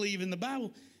not going to believe in the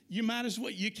Bible, you might as well.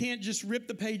 You can't just rip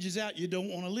the pages out you don't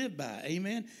want to live by.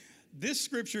 Amen. This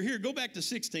scripture here, go back to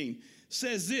 16,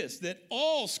 says this, that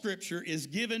all scripture is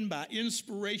given by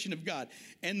inspiration of God.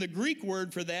 And the Greek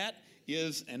word for that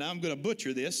is, and I'm going to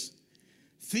butcher this,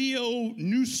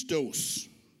 theopneustos.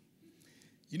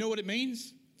 You know what it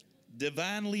means?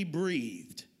 Divinely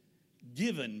breathed,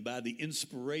 given by the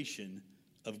inspiration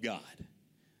of God.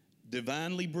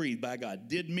 Divinely breathed by God.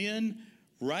 Did men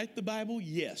write the Bible?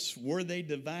 Yes. Were they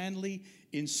divinely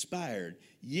inspired?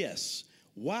 Yes.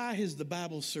 Why has the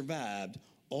Bible survived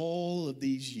all of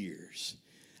these years?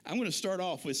 I'm going to start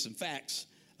off with some facts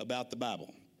about the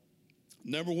Bible.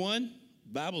 Number one,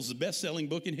 the Bible's the best-selling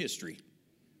book in history,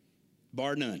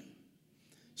 bar none.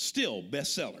 Still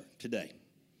bestseller today.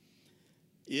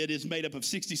 It is made up of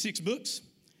 66 books,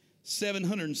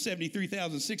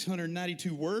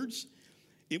 773,692 words.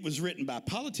 It was written by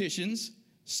politicians,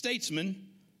 statesmen,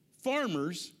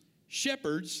 farmers,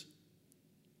 shepherds,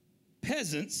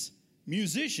 peasants,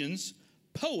 musicians,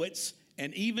 poets,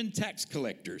 and even tax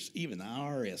collectors. Even the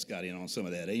IRS got in on some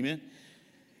of that, amen?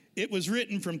 It was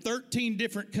written from 13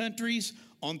 different countries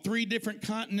on 3 different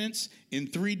continents in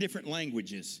 3 different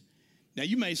languages. Now,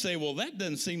 you may say, well, that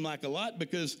doesn't seem like a lot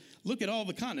because look at all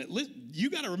the continents. You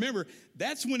got to remember,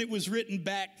 that's when it was written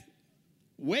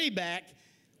way back,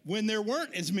 when there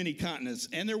weren't as many continents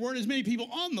and there weren't as many people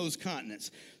on those continents.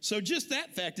 So just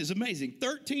that fact is amazing.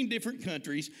 13 different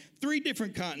countries, 3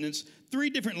 different continents, 3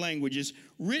 different languages,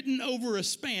 written over a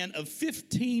span of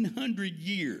 1,500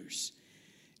 years.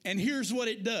 And here's what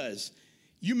it does.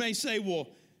 You may say, well,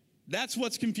 that's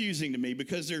what's confusing to me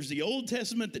because there's the Old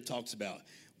Testament that talks about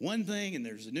one thing and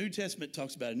there's the New Testament that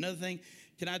talks about another thing.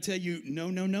 Can I tell you,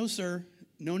 no, sir.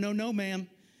 No, ma'am.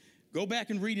 Go back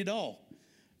and read it all.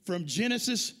 From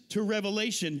Genesis to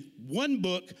Revelation, one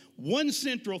book, one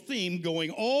central theme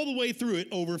going all the way through it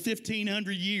over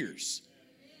 1,500 years.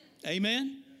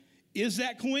 Amen? Is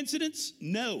that coincidence?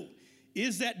 No.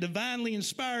 Is that divinely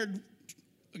inspired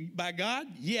by God?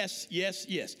 Yes.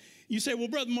 You say, well,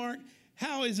 Brother Mark,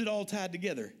 how is it all tied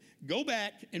together? Go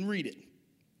back and read it.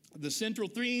 The central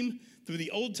theme through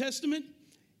the Old Testament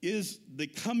is the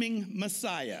coming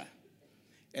Messiah.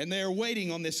 And they are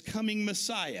waiting on this coming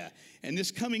Messiah. And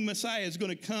this coming Messiah is going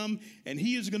to come, and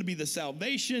he is going to be the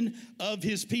salvation of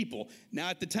his people. Now,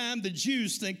 at the time, the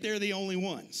Jews think they're the only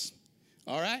ones.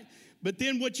 All right? But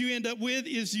then what you end up with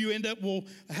is well,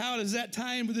 how does that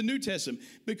tie in with the New Testament?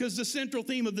 Because the central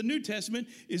theme of the New Testament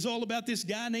is all about this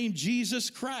guy named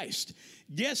Jesus Christ.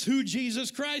 Guess who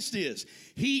Jesus Christ is?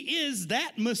 He is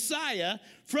that Messiah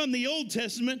from the Old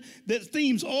Testament that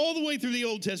themes all the way through the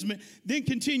Old Testament, then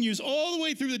continues all the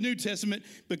way through the New Testament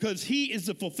because he is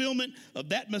the fulfillment of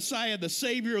that Messiah, the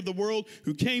Savior of the world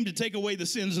who came to take away the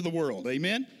sins of the world.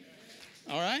 Amen?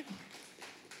 All right?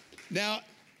 Now,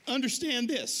 understand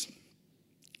this.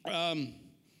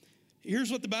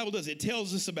 Here's what the Bible does. It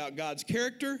tells us about God's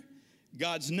character,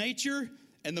 God's nature,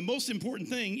 and the most important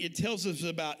thing, it tells us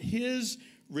about his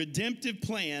redemptive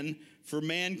plan for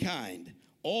mankind,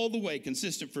 all the way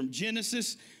consistent from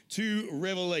Genesis to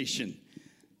Revelation.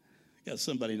 Got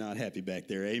somebody not happy back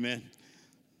there, amen?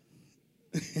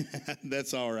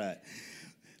 That's all right.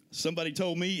 Somebody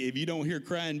told me if you don't hear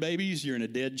crying babies, you're in a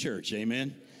dead church,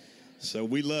 amen? So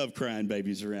we love crying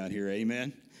babies around here,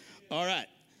 amen? All right.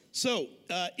 So,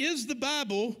 is the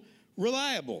Bible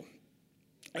reliable?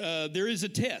 There is a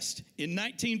test. In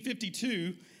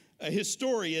 1952, a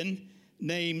historian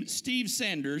named Steve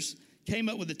Sanders came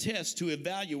up with a test to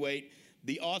evaluate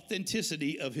the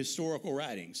authenticity of historical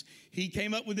writings. He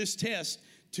came up with this test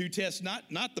to test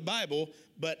not the Bible,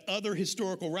 but other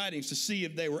historical writings to see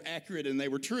if they were accurate and they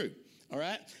were true. All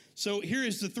right? So here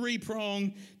is the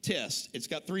 3-prong test. It's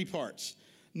got 3 parts.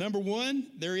 Number 1,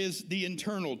 there is the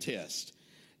internal test.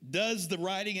 Does the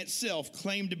writing itself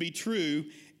claim to be true,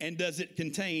 and does it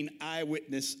contain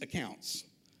eyewitness accounts?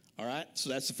 All right?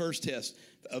 So that's the first test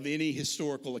of any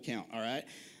historical account. All right?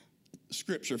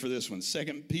 Scripture for this one,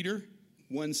 2 Peter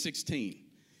 1:16.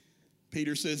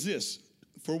 Peter says this,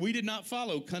 For we did not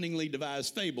follow cunningly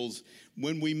devised fables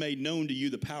when we made known to you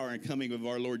the power and coming of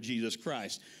our Lord Jesus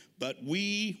Christ, but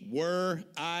we were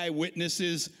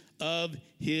eyewitnesses of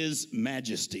his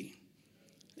majesty.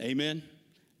 Amen?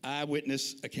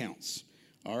 Eyewitness accounts.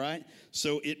 All right?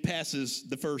 So it passes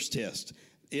the first test.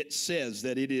 It says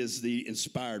that it is the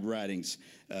inspired writings,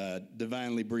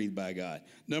 divinely breathed by God.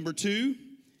 Number 2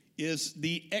 is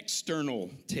the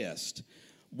external test.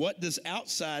 What does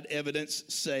outside evidence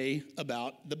say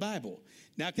about the Bible?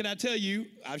 Now, can I tell you,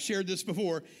 I've shared this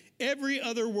before, every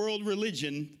other world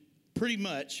religion, pretty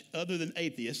much, other than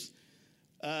atheists,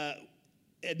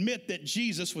 admit that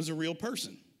Jesus was a real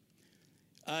person.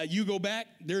 You go back,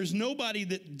 there's nobody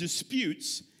that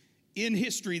disputes in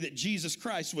history that Jesus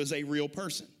Christ was a real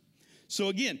person. So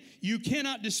again, you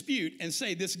cannot dispute and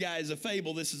say this guy is a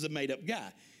fable, this is a made-up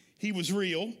guy. He was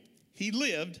real, he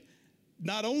lived.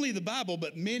 Not only the Bible,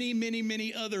 but many, many,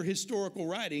 many other historical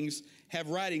writings have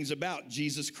writings about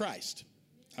Jesus Christ.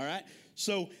 All right?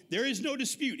 So there is no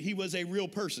dispute he was a real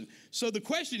person. So the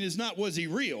question is not, was he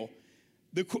real?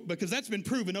 Because that's been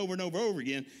proven over and over and over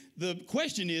again. The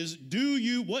question is,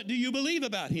 what do you believe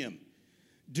about him?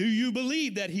 Do you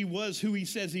believe that he was who he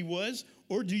says he was?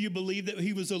 Or do you believe that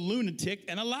he was a lunatic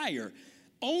and a liar?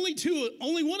 Only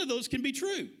one of those can be true.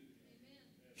 Amen.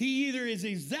 He either is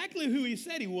exactly who he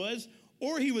said he was,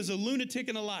 or he was a lunatic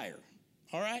and a liar,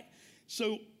 all right?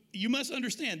 So you must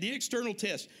understand the external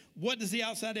test. What does the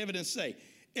outside evidence say?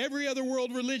 Every other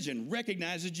world religion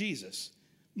recognizes Jesus.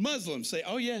 Muslims say,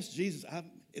 oh, yes, Jesus.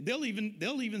 They'll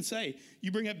even say,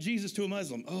 you bring up Jesus to a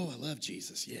Muslim. Oh, I love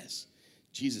Jesus, yes.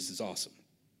 Jesus is awesome.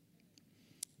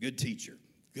 Good teacher,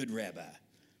 good rabbi,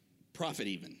 prophet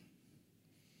even.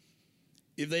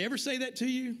 If they ever say that to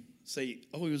you, say,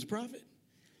 oh, he was a prophet?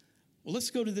 Well,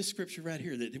 let's go to this scripture right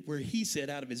here where he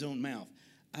said out of his own mouth,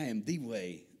 I am the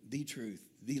way, the truth,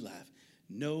 the life.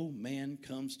 No man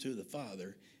comes to the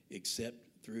Father except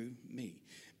through me.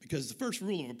 Because the first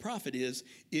rule of a prophet is,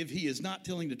 if he is not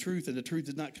telling the truth and the truth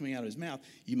is not coming out of his mouth,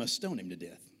 you must stone him to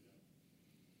death.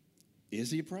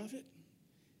 Is he a prophet?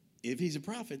 If he's a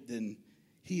prophet, then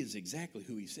he is exactly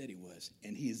who he said he was,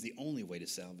 and he is the only way to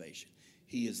salvation.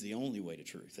 He is the only way to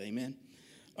truth. Amen?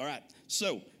 All right,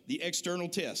 so the external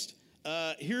test.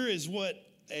 Here is what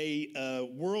a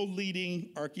world-leading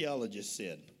archaeologist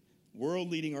said.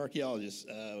 World-leading archaeologist,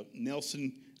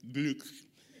 Nelson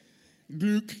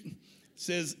Gluck,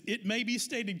 says, it may be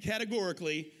stated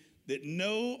categorically that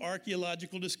no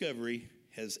archaeological discovery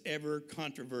has ever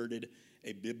controverted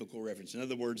a biblical reference. In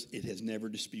other words, it has never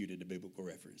disputed a biblical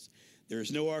reference. There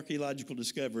is no archaeological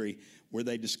discovery where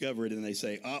they discover it and they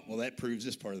say, oh, well, that proves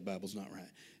this part of the Bible's not right.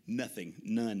 Nothing,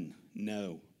 none,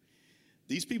 no.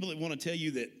 These people that want to tell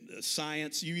you that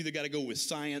science, you either got to go with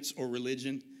science or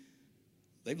religion,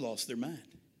 they've lost their mind.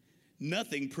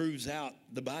 Nothing proves out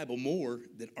the Bible more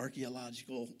than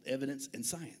archaeological evidence and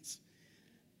science.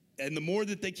 And the more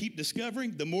that they keep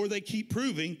discovering, the more they keep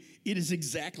proving it is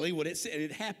exactly what it said.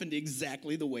 It happened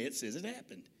exactly the way it says it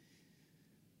happened.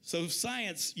 So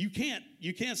science, you can't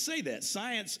say that.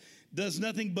 Science does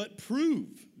nothing but prove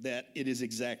that it is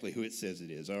exactly who it says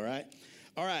it is, all right?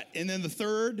 All right, and then the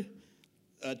third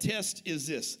test is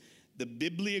this, the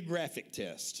bibliographic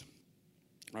test,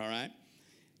 all right?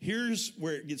 Here's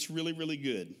where it gets really, really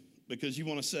good, because you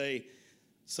want to say,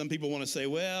 some people want to say,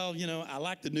 well, you know, I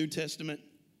like the New Testament,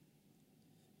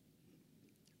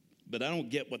 but I don't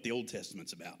get what the Old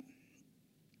Testament's about.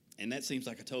 And that seems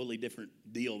like a totally different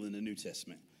deal than the New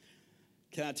Testament.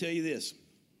 Can I tell you this?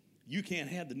 You can't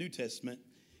have the New Testament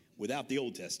without the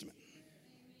Old Testament.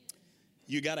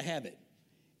 You got to have it.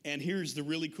 And here's the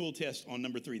really cool test on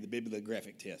number 3, the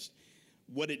bibliographic test.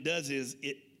 What it does is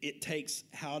it takes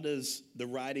how does the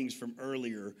writings from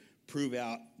earlier prove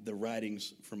out the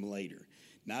writings from later.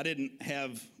 Now, I didn't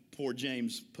have poor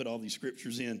James put all these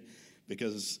scriptures in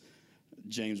because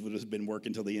James would have been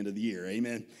working till the end of the year.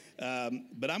 Amen.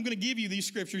 But I'm going to give you these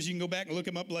scriptures. You can go back and look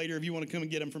them up later if you want to come and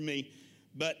get them from me.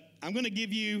 But I'm going to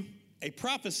give you a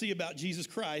prophecy about Jesus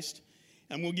Christ.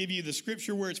 I'm going to give you the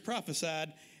scripture where it's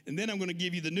prophesied. And then I'm going to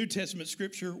give you the New Testament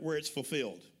scripture where it's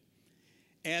fulfilled.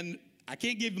 And I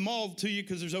can't give them all to you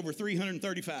because there's over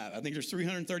 335. I think there's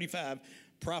 335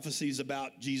 prophecies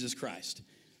about Jesus Christ.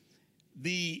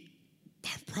 The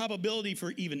probability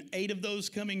for even 8 of those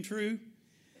coming true,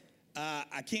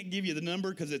 I can't give you the number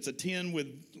because it's a 10 with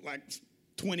like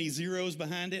 20 zeros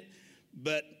behind it.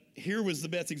 But here was the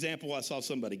best example I saw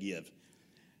somebody give.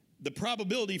 The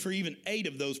probability for even 8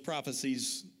 of those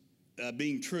prophecies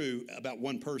being true about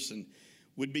one person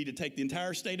would be to take the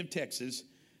entire state of Texas,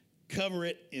 cover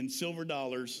it in silver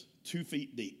dollars 2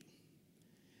 feet deep,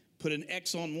 put an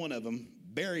X on one of them,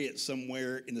 bury it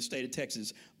somewhere in the state of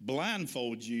Texas,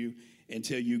 blindfold you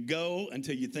until you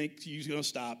think you're going to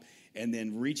stop, and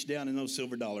then reach down in those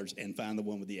silver dollars and find the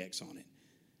one with the X on it.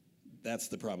 That's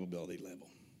the probability level.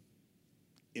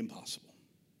 Impossible.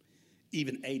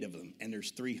 Even 8 of them, and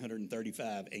there's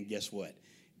 335, and guess what?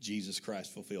 Jesus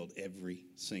Christ fulfilled every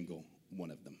single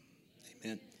one of them.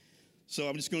 Amen. So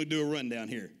I'm just going to do a rundown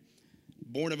here.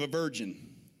 Born of a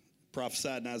virgin,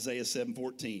 prophesied in Isaiah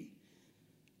 7:14,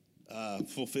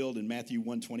 fulfilled in Matthew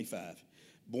 1:25.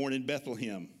 Born in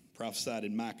Bethlehem, prophesied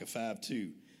in Micah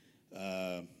 5:2,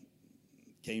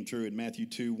 came true in Matthew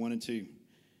 2:1 and 2.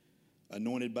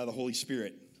 Anointed by the Holy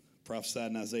Spirit, prophesied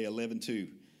in Isaiah 11:2,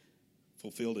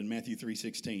 fulfilled in Matthew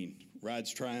 3:16.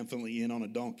 Rides triumphantly in on a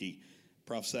donkey,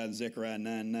 prophesied in Zechariah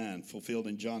 9:9, fulfilled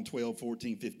in John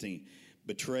 12:14-15.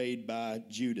 Betrayed by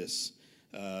Judas,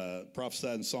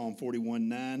 prophesied in Psalm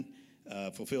 41:9,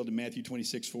 fulfilled in Matthew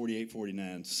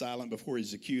 26:48-49. Silent before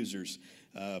his accusers,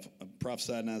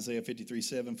 prophesied in Isaiah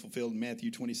 53:7, fulfilled in Matthew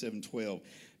 27:12.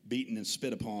 Beaten and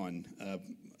spit upon,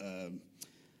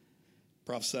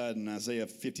 prophesied in Isaiah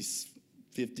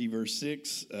 50 verse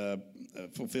 6,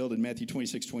 fulfilled in Matthew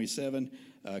 26:27.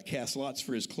 Cast lots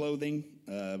for his clothing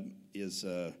is...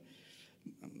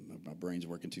 my brain's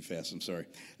working too fast, I'm sorry.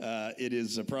 It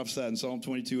is prophesied in Psalm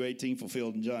 22:18,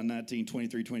 fulfilled in John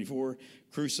 19:23-24.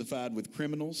 Crucified with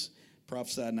criminals,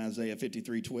 prophesied in Isaiah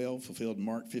 53:12, fulfilled in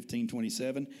Mark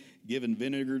 15:27. Given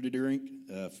vinegar to drink,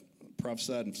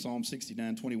 prophesied in Psalm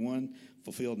 69:21,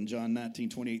 fulfilled in John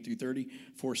 19:28-30.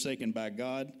 Forsaken by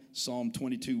God, Psalm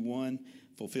 22:1,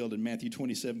 fulfilled in Matthew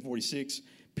 27:46.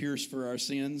 Pierced for our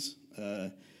sins,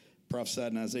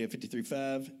 prophesied in Isaiah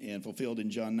 53:5, and fulfilled in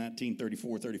John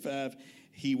 19:34-35.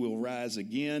 He will rise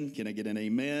again. Can I get an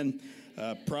amen?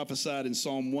 Prophesied in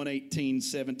Psalm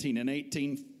 118:17 and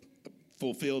 18,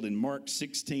 fulfilled in Mark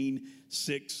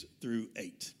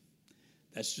 16:6-8.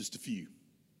 That's just a few.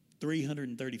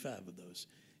 335 of those.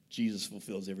 Jesus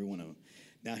fulfills every one of them.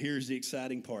 Now here's the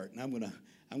exciting part, and I'm gonna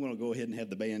go ahead and have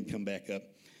the band come back up,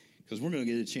 because we're going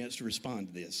to get a chance to respond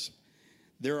to this.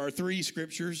 There are 3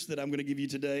 scriptures that I'm going to give you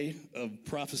today of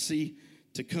prophecy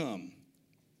to come.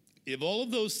 If all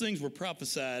of those things were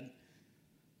prophesied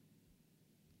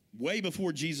way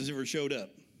before Jesus ever showed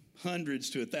up, hundreds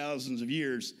to thousands of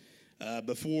years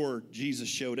before Jesus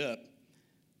showed up,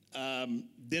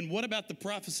 then what about the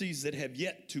prophecies that have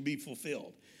yet to be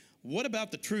fulfilled? What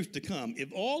about the truth to come?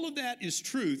 If all of that is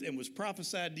truth and was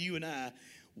prophesied to you and I,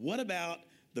 what about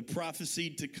the prophecy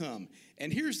to come?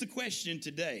 And here's the question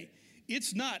today.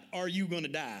 It's not, are you going to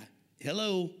die?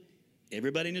 Hello,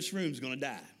 everybody in this room is going to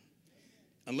die.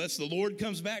 Unless the Lord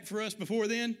comes back for us before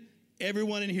then,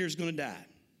 everyone in here is going to die.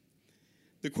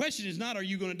 The question is not, are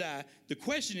you going to die? The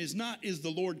question is not, is the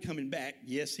Lord coming back?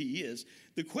 Yes, he is.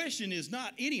 The question is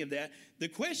not any of that. The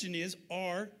question is,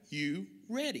 are you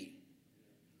ready?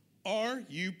 Are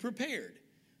you prepared?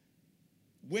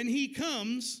 When he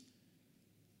comes,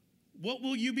 what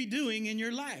will you be doing in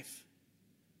your life?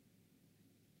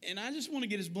 And I just want to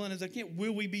get as blunt as I can.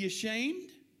 Will we be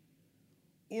ashamed?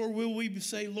 Or will we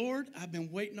say, Lord, I've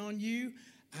been waiting on you.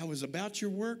 I was about your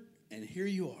work, and here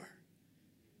you are.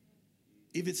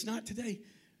 If it's not today,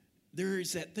 there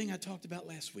is that thing I talked about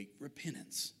last week,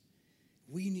 repentance.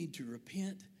 We need to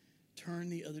repent, turn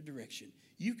the other direction.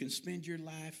 You can spend your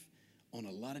life on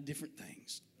a lot of different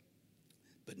things,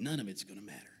 but none of it's going to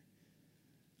matter.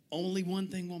 Only one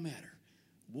thing will matter.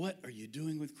 What are you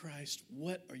doing with Christ?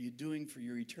 What are you doing for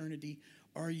your eternity?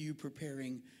 Are you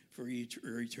preparing for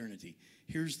your eternity?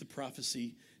 Here's the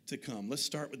prophecy to come. Let's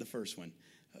start with the first one.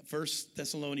 1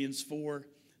 Thessalonians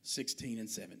 4:16 and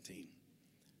 17.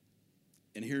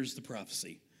 And here's the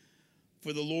prophecy.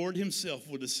 For the Lord himself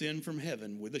will descend from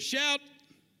heaven with a shout,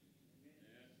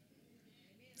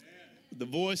 with the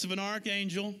voice of an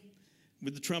archangel,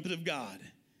 with the trumpet of God.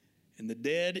 And the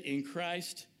dead in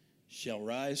Christ shall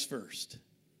rise first.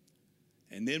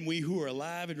 And then we who are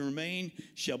alive and remain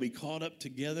shall be caught up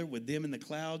together with them in the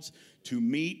clouds to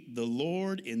meet the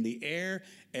Lord in the air,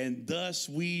 and thus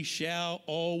we shall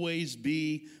always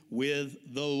be with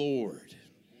the Lord.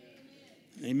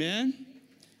 Amen?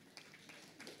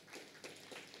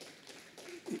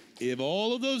 If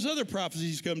all of those other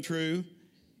prophecies come true,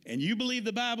 and you believe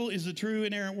the Bible is the true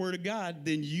inerrant word of God,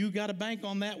 then you got to bank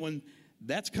on that one.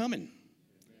 That's coming.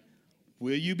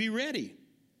 Will you be ready?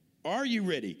 Are you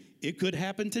ready? It could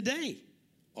happen today.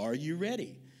 Are you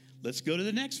ready? Let's go to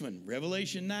the next one.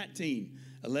 Revelation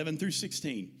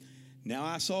 19:11-16. Now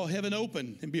I saw heaven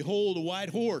open, and behold, a white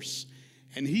horse,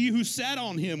 and he who sat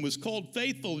on him was called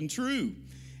Faithful and True,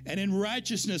 and in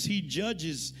righteousness he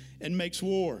judges and makes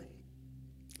war.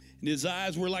 And his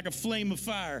eyes were like a flame of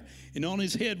fire, and on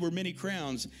his head were many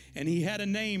crowns. And he had a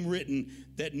name written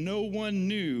that no one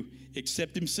knew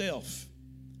except himself.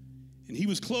 And he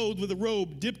was clothed with a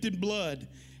robe dipped in blood,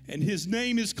 and his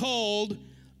name is called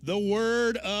the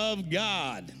Word of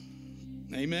God.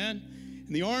 Amen.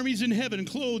 And the armies in heaven,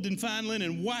 clothed in fine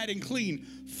linen, white and clean,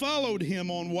 followed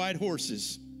him on white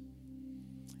horses.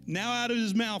 Now out of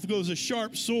his mouth goes a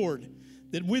sharp sword,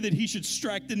 that with it he should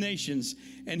strike the nations,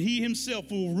 and he himself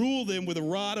will rule them with a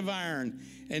rod of iron,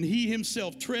 and he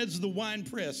himself treads the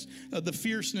winepress of the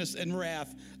fierceness and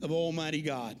wrath of Almighty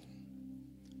God.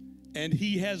 And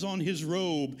he has on his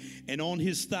robe and on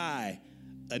his thigh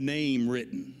a name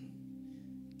written,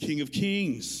 King of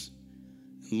Kings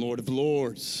and Lord of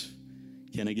Lords.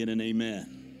 Can I get an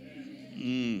amen?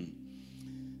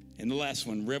 And the last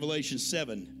one, Revelation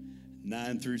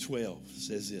 7:9-12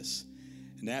 says this.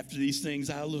 And after these things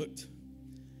I looked,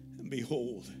 and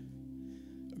behold,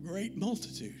 a great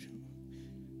multitude,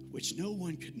 which no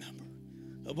one could number,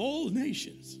 of all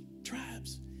nations,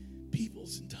 tribes,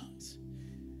 peoples, and tongues,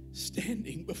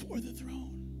 standing before the throne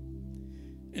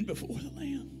and before the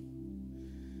Lamb,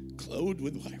 clothed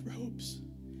with white robes,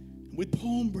 and with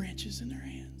palm branches in their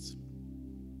hands,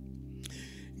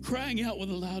 crying out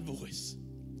with a loud voice,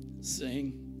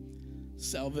 saying,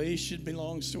 salvation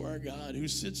belongs to our God who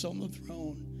sits on the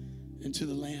throne and to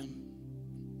the Lamb.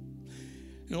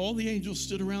 And all the angels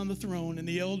stood around the throne, and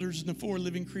the elders and the 4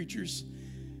 living creatures,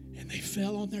 and they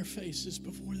fell on their faces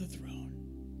before the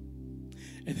throne,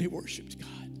 and they worshiped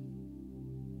God,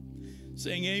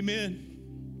 saying, Amen.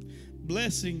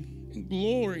 Blessing and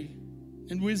glory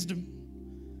and wisdom,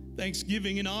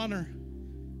 thanksgiving and honor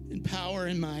and power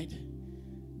and might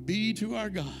be to our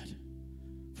God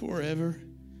forever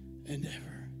and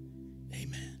ever.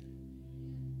 Amen.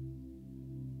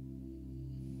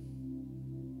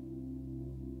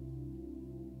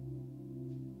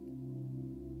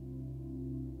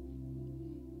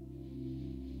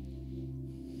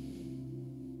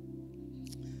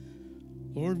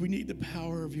 Lord, we need the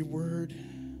power of your word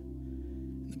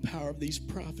and the power of these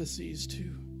prophecies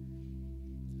to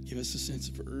give us a sense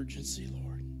of urgency,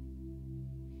 Lord.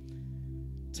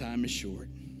 Time is short.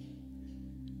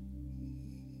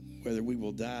 Whether we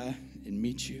will die and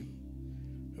meet you,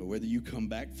 or whether you come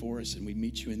back for us and we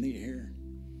meet you in the air,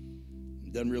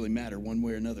 it doesn't really matter one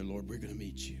way or another, Lord, we're going to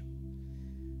meet you.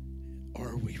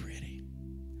 Are we ready?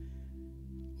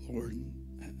 Lord,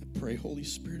 I pray, Holy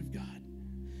Spirit of God,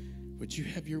 would you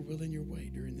have your will and your way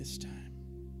during this time?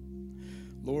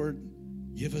 Lord,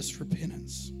 give us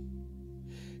repentance.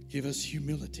 Give us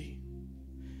humility.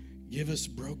 Give us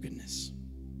brokenness.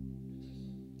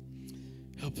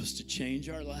 Help us to change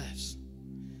our lives.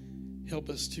 Help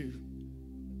us to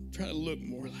try to look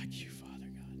more like you,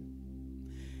 Father God.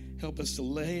 Help us to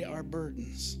lay our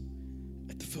burdens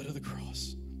at the foot of the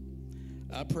cross.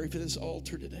 I pray for this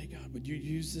altar today, God. Would you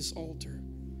use this altar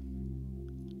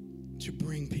to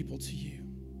bring people to you?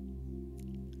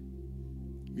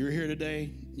 If you're here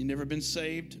today, you've never been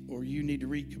saved, or you need to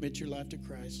recommit your life to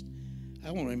Christ,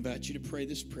 I want to invite you to pray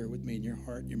this prayer with me in your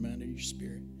heart, your mind, and your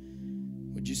spirit.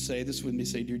 Would you say this with me?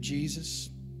 Say, Dear Jesus,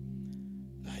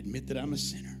 I admit that I'm a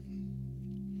sinner.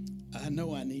 I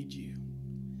know I need you.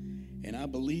 And I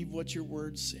believe what your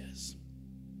word says.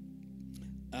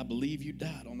 I believe you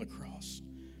died on the cross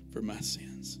for my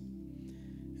sins.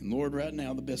 And Lord, right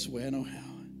now, the best way I know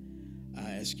how,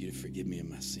 I ask you to forgive me of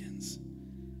my sins.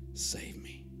 Save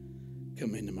me.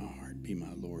 Come into my heart. Be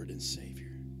my Lord and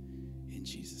Savior. In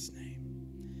Jesus'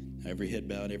 name. Now, every head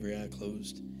bowed, every eye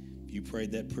closed. If you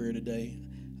prayed that prayer today,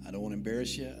 I don't want to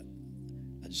embarrass you.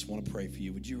 I just want to pray for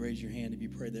you. Would you raise your hand if you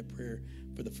prayed that prayer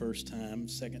for the first time,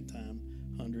 second time,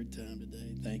 100th time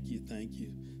today? Thank you, thank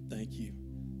you, thank you,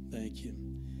 thank you.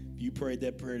 If you prayed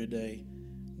that prayer today,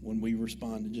 when we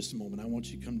respond in just a moment, I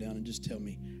want you to come down and just tell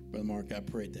me, Brother Mark, I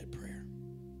prayed that prayer.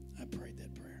 I prayed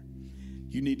that prayer.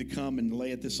 You need to come and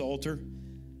lay at this altar.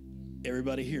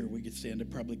 Everybody here, we could stand up,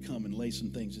 probably come and lay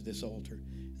some things at this altar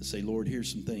and say, Lord,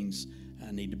 here's some things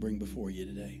I need to bring before you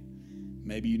today.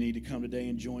 Maybe you need to come today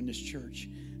and join this church.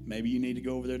 Maybe you need to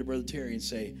go over there to Brother Terry and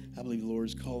say, I believe the Lord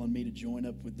is calling me to join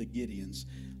up with the Gideons.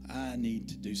 I need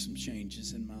to do some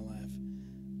changes in my life.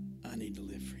 I need to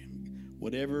live for him.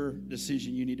 Whatever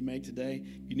decision you need to make today,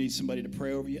 you need somebody to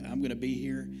pray over you. I'm going to be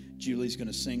here. Julie's going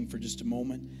to sing for just a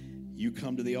moment. You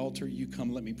come to the altar. You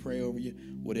come, let me pray over you.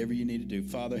 Whatever you need to do.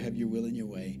 Father, have your will and your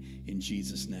way. In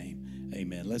Jesus' name,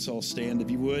 amen. Let's all stand if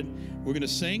you would. We're going to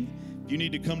sing. If you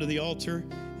need to come to the altar,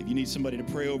 if you need somebody to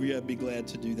pray over you, I'd be glad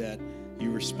to do that.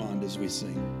 You respond as we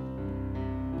sing.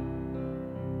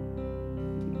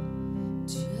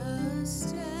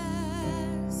 Just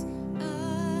as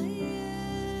I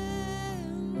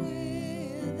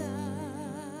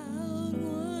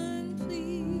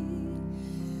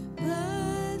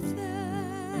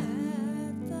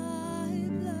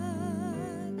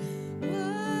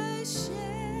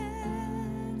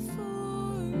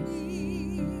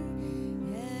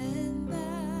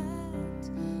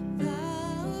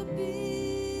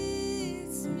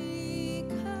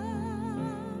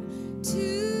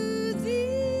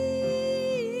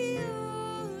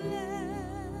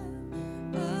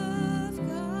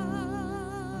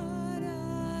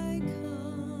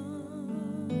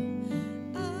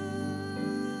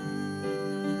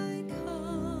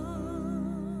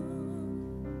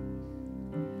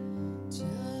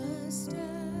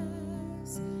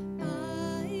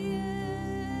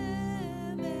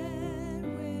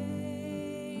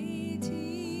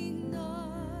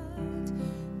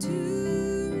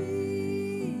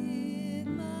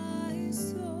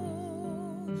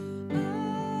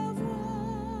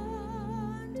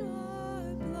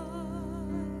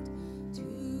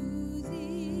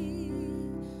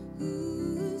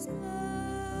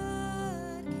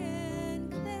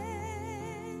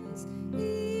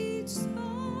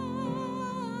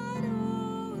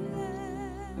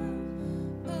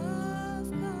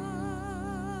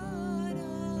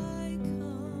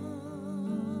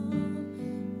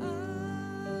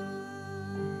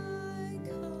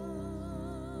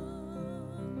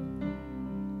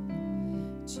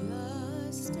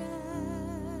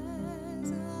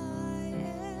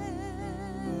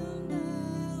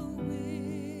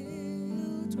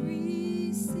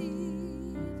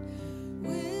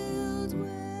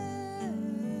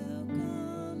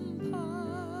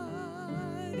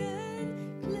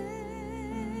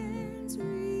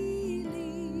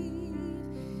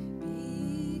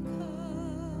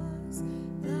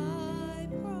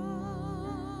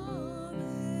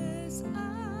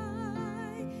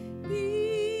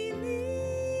believe,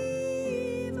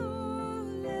 O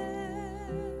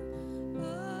Lamb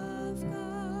of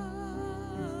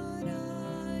God,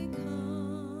 I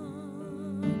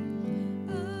come.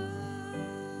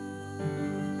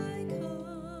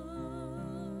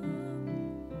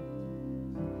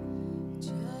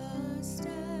 Just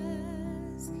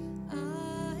as I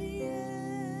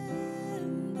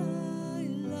am, thy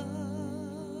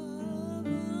love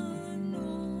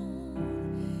unknown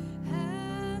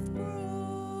hath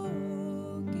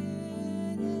broken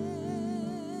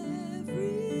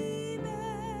every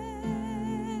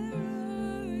barrier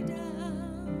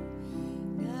down.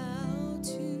 Now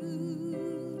to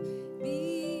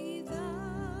be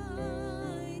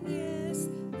thine, yes,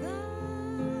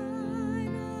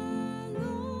 thine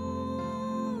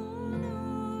alone, O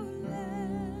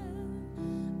Lamb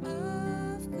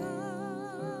of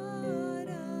God,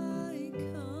 I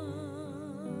come.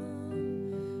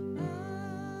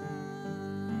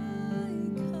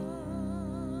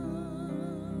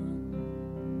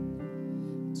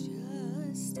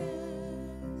 Just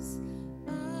as I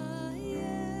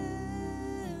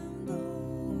am,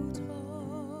 though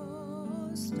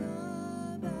tossed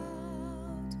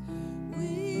about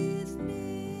with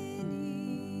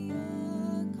many a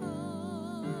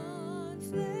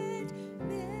conflict,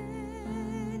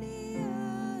 many a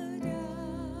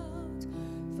doubt,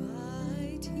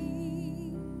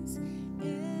 fightings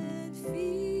and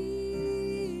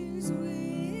fears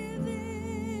within,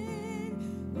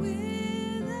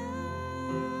 without,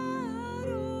 O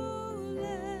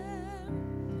Lamb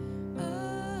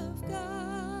of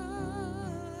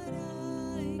God, I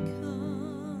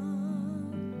come.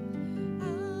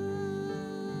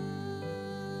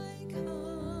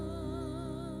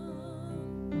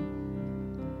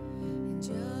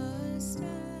 Just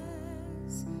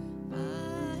as I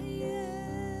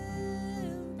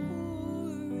am,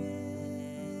 poor,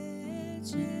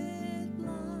 wretched,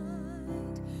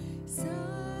 blind,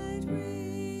 sight, riches,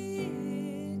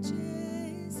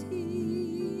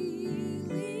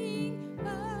 healing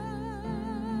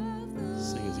of the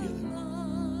Sing it together.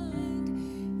 blind,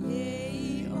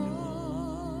 yea,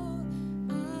 all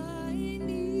I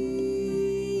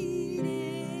need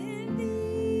in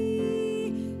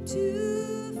thee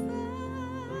to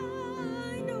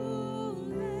find, O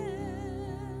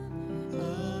Lamb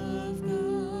of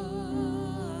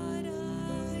God, I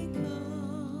come.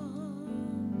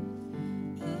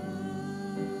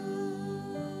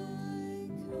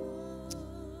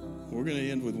 We're going to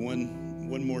end with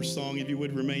one more song. If you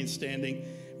would remain standing.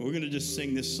 We're going to just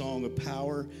sing this song of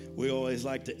power. We always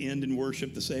like to end in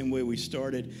worship the same way we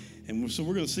started. And so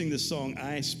we're going to sing this song,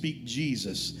 I Speak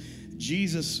Jesus.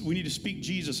 Jesus, we need to speak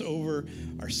Jesus over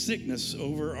our sickness,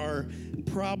 over our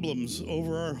problems,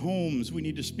 over our homes. We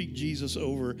need to speak Jesus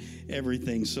over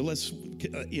everything. So let's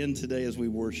end today as we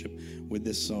worship with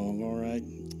this song, all right?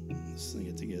 Let's sing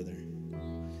it together.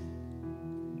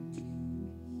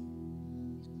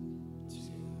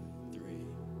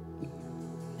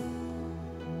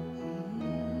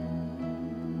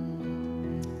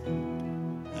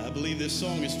 I believe this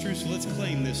song is true, so let's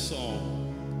claim this song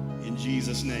in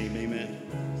Jesus' name. Amen.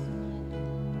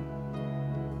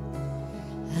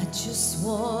 I just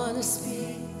want to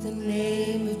speak the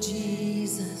name of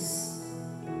Jesus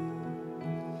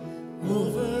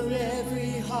over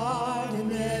every heart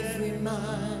and every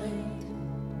mind,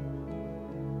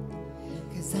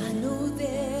 'cause I know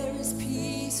there is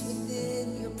peace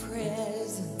within your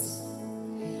presence.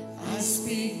 I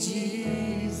speak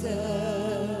Jesus.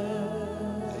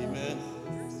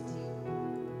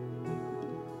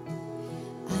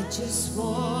 I just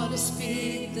want to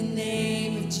speak the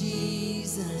name of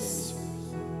Jesus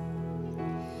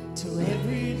till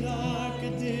every dark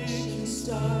addiction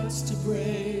starts to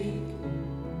break,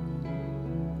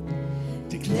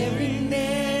 declaring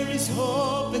there is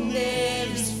hope and there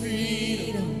is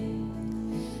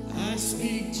freedom. I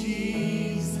speak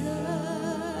Jesus.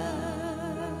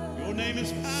 Your name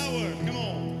is power. Come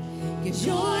on. 'Cause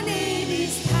your name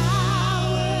is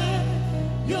power,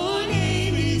 your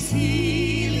name is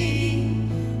healing,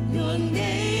 your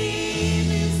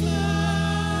name is life.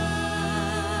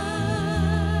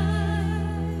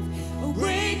 Oh,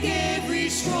 break every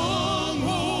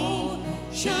stronghold,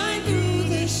 shine through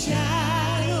the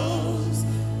shadows,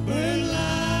 burn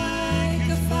like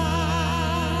a fire.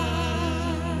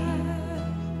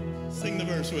 Sing the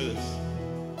verse with us.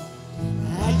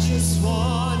 I just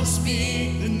want to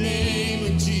speak the name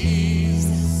of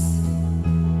Jesus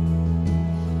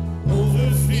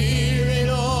over fear and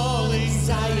all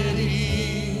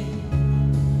anxiety,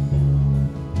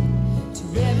 to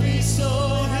every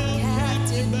soul held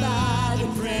captive by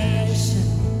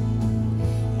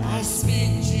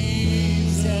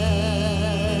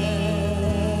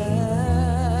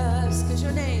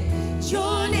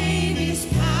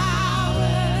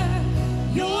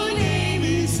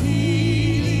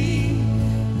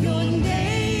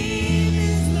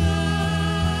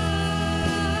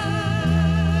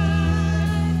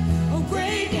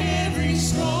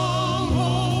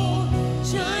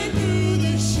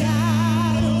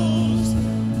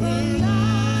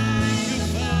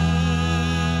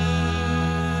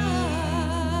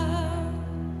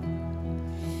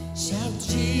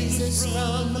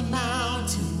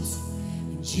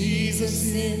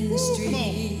Jesus in the Come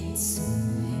on. streets.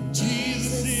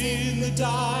 Jesus in the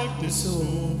darkness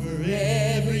over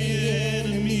every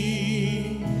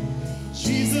enemy.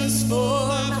 Jesus for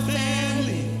my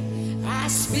family, I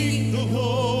speak the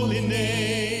holy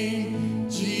name,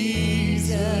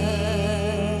 Jesus.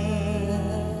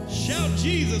 Shout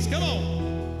Jesus, come on.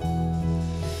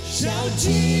 Shout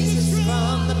Jesus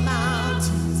from the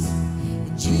mountains,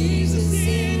 Jesus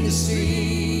in the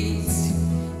streets,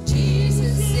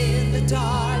 Jesus in the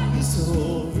darkness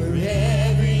over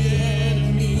every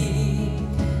enemy.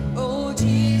 Oh,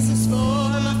 Jesus for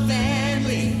my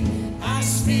family, I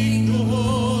speak the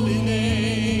holy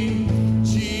name,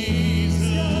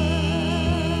 Jesus.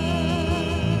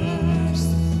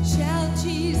 Shout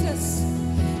Jesus,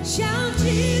 shout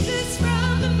Jesus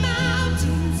from the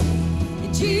mountains,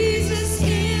 Jesus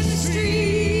in the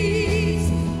streets,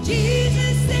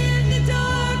 Jesus in the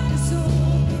darkness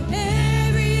over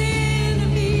every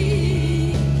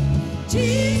enemy.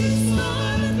 Jesus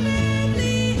for the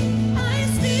family, I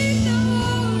speak the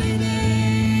holy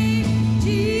name,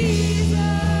 Jesus.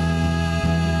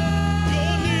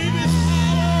 Your name is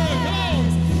power, come on.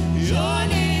 Your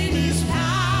name is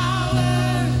power,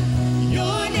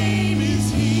 your name is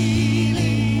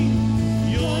healing,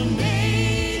 your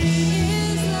name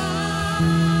is life.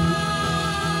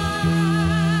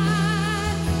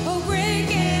 Oh, break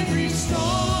every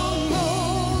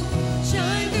stronghold,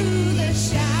 shine through the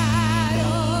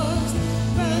shadows,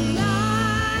 burn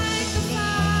like a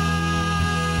fire.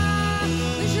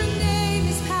 'Cause your name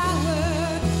is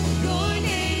power, your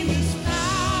name is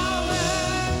power,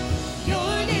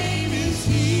 your name is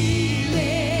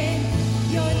healing,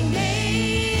 your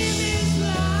name is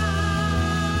life.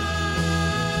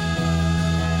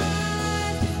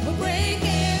 Oh, break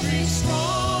every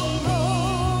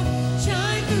stronghold,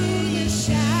 shine through the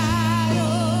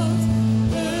shadows,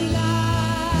 burn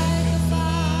like a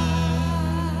fire.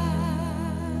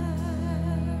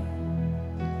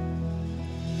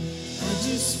 I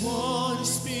just want to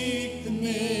speak the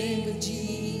name of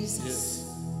Jesus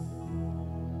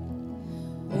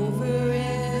over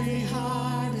every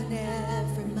heart and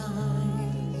every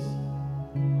mind.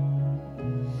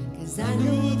 'Cause I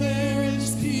know there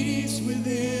is peace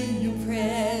within your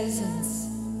presence.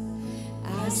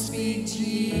 I speak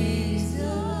Jesus.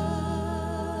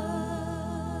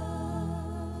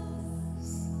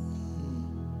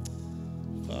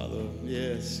 Father,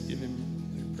 yes, give him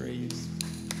praise.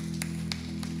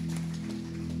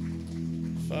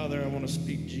 Father, I want to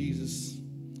speak Jesus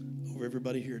over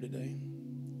everybody here today.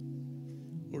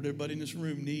 Lord, everybody in this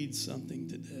room needs something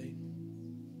today.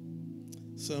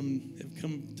 Some have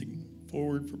come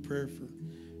forward for prayer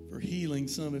for healing.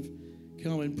 Some have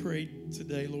come and prayed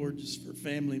today, Lord, just for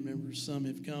family members. Some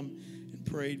have come and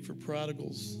prayed for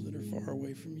prodigals that are far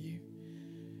away from you.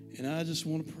 And I just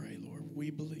want to pray, Lord, we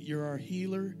believe you're our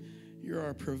healer, you're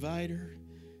our provider,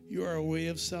 you are a way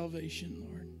of salvation, Lord.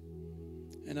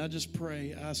 And I just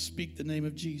pray, I speak the name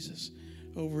of Jesus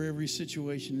over every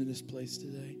situation in this place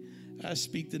today. I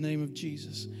speak the name of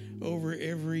Jesus over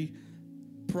every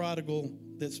prodigal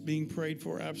that's being prayed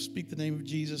for. I speak the name of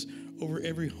Jesus over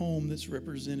every home that's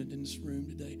represented in this room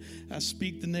today. I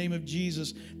speak the name of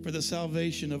Jesus for the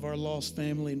salvation of our lost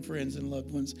family and friends and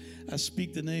loved ones. I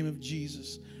speak the name of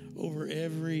Jesus over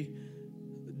every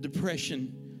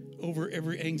depression, over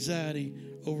every anxiety,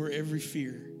 over every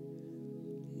fear.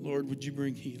 Lord, would you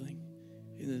bring healing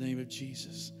in the name of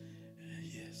Jesus?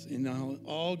 Yes. And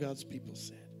all God's people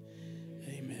said,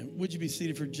 amen. Would you be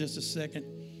seated for just a second?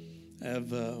 I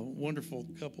have a wonderful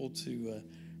couple to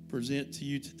present to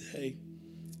you today.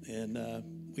 And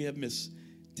we have Miss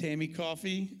Tammy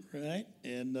Coffey, right?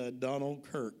 And Donald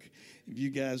Kirk. If you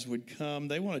guys would come,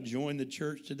 they want to join the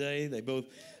church today. They both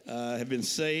have been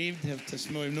saved, have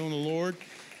testimony of knowing the Lord.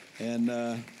 And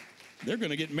they're going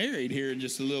to get married here in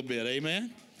just a little bit,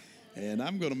 amen? And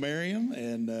I'm going to marry them,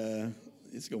 and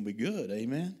it's going to be good,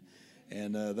 amen?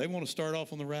 And they want to start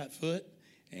off on the right foot,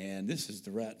 and this is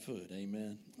the right foot,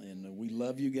 amen? And we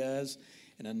love you guys,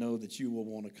 and I know that you will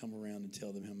want to come around and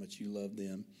tell them how much you love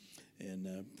them.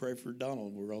 And pray for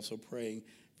Donald. We're also praying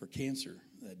for cancer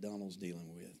that Donald's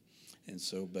dealing with. And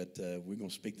so, but we're going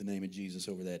to speak the name of Jesus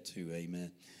over that too,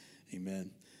 amen? Amen.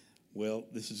 Well,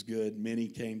 this is good. Many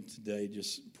came today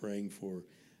just praying for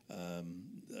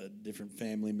different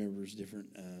family members, different,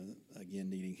 again,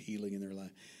 needing healing in their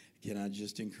life. Can I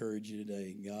just encourage you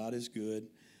today? God is good.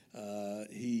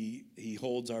 He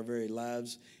holds our very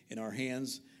lives in our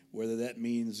hands, whether that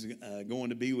means going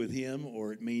to be with him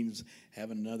or it means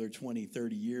having another 20,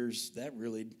 30 years. That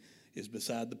really is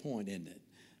beside the point, isn't it?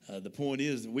 The point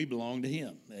is that we belong to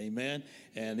him. Amen.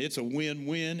 And it's a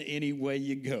win-win any way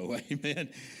you go. Amen.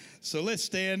 So let's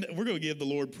stand. We're going to give the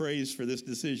Lord praise for this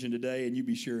decision today, and you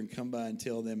be sure and come by and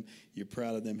tell them you're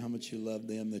proud of them, how much you love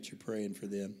them, that you're praying for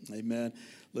them. Amen.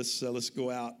 Let's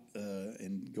go out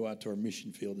and go out to our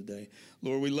mission field today.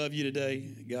 Lord, we love you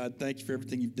today. God, thank you for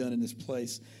everything you've done in this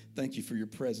place. Thank you for your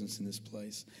presence in this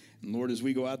place. And Lord, as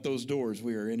we go out those doors,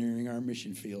 we are entering our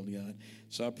mission field, God.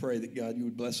 So I pray that, God, you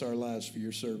would bless our lives for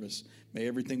your service. May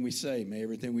everything we say, may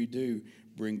everything we do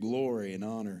bring glory and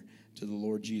honor to the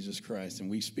Lord Jesus Christ. And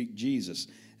we speak Jesus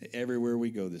everywhere we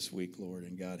go this week, Lord.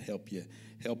 And God,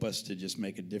 help us to just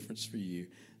make a difference for you.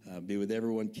 Be with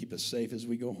everyone. Keep us safe as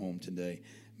we go home today.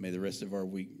 May the rest of our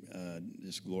week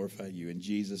just glorify you. In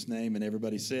Jesus' name. And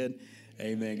everybody said,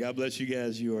 amen. God bless you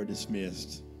guys. You are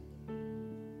dismissed.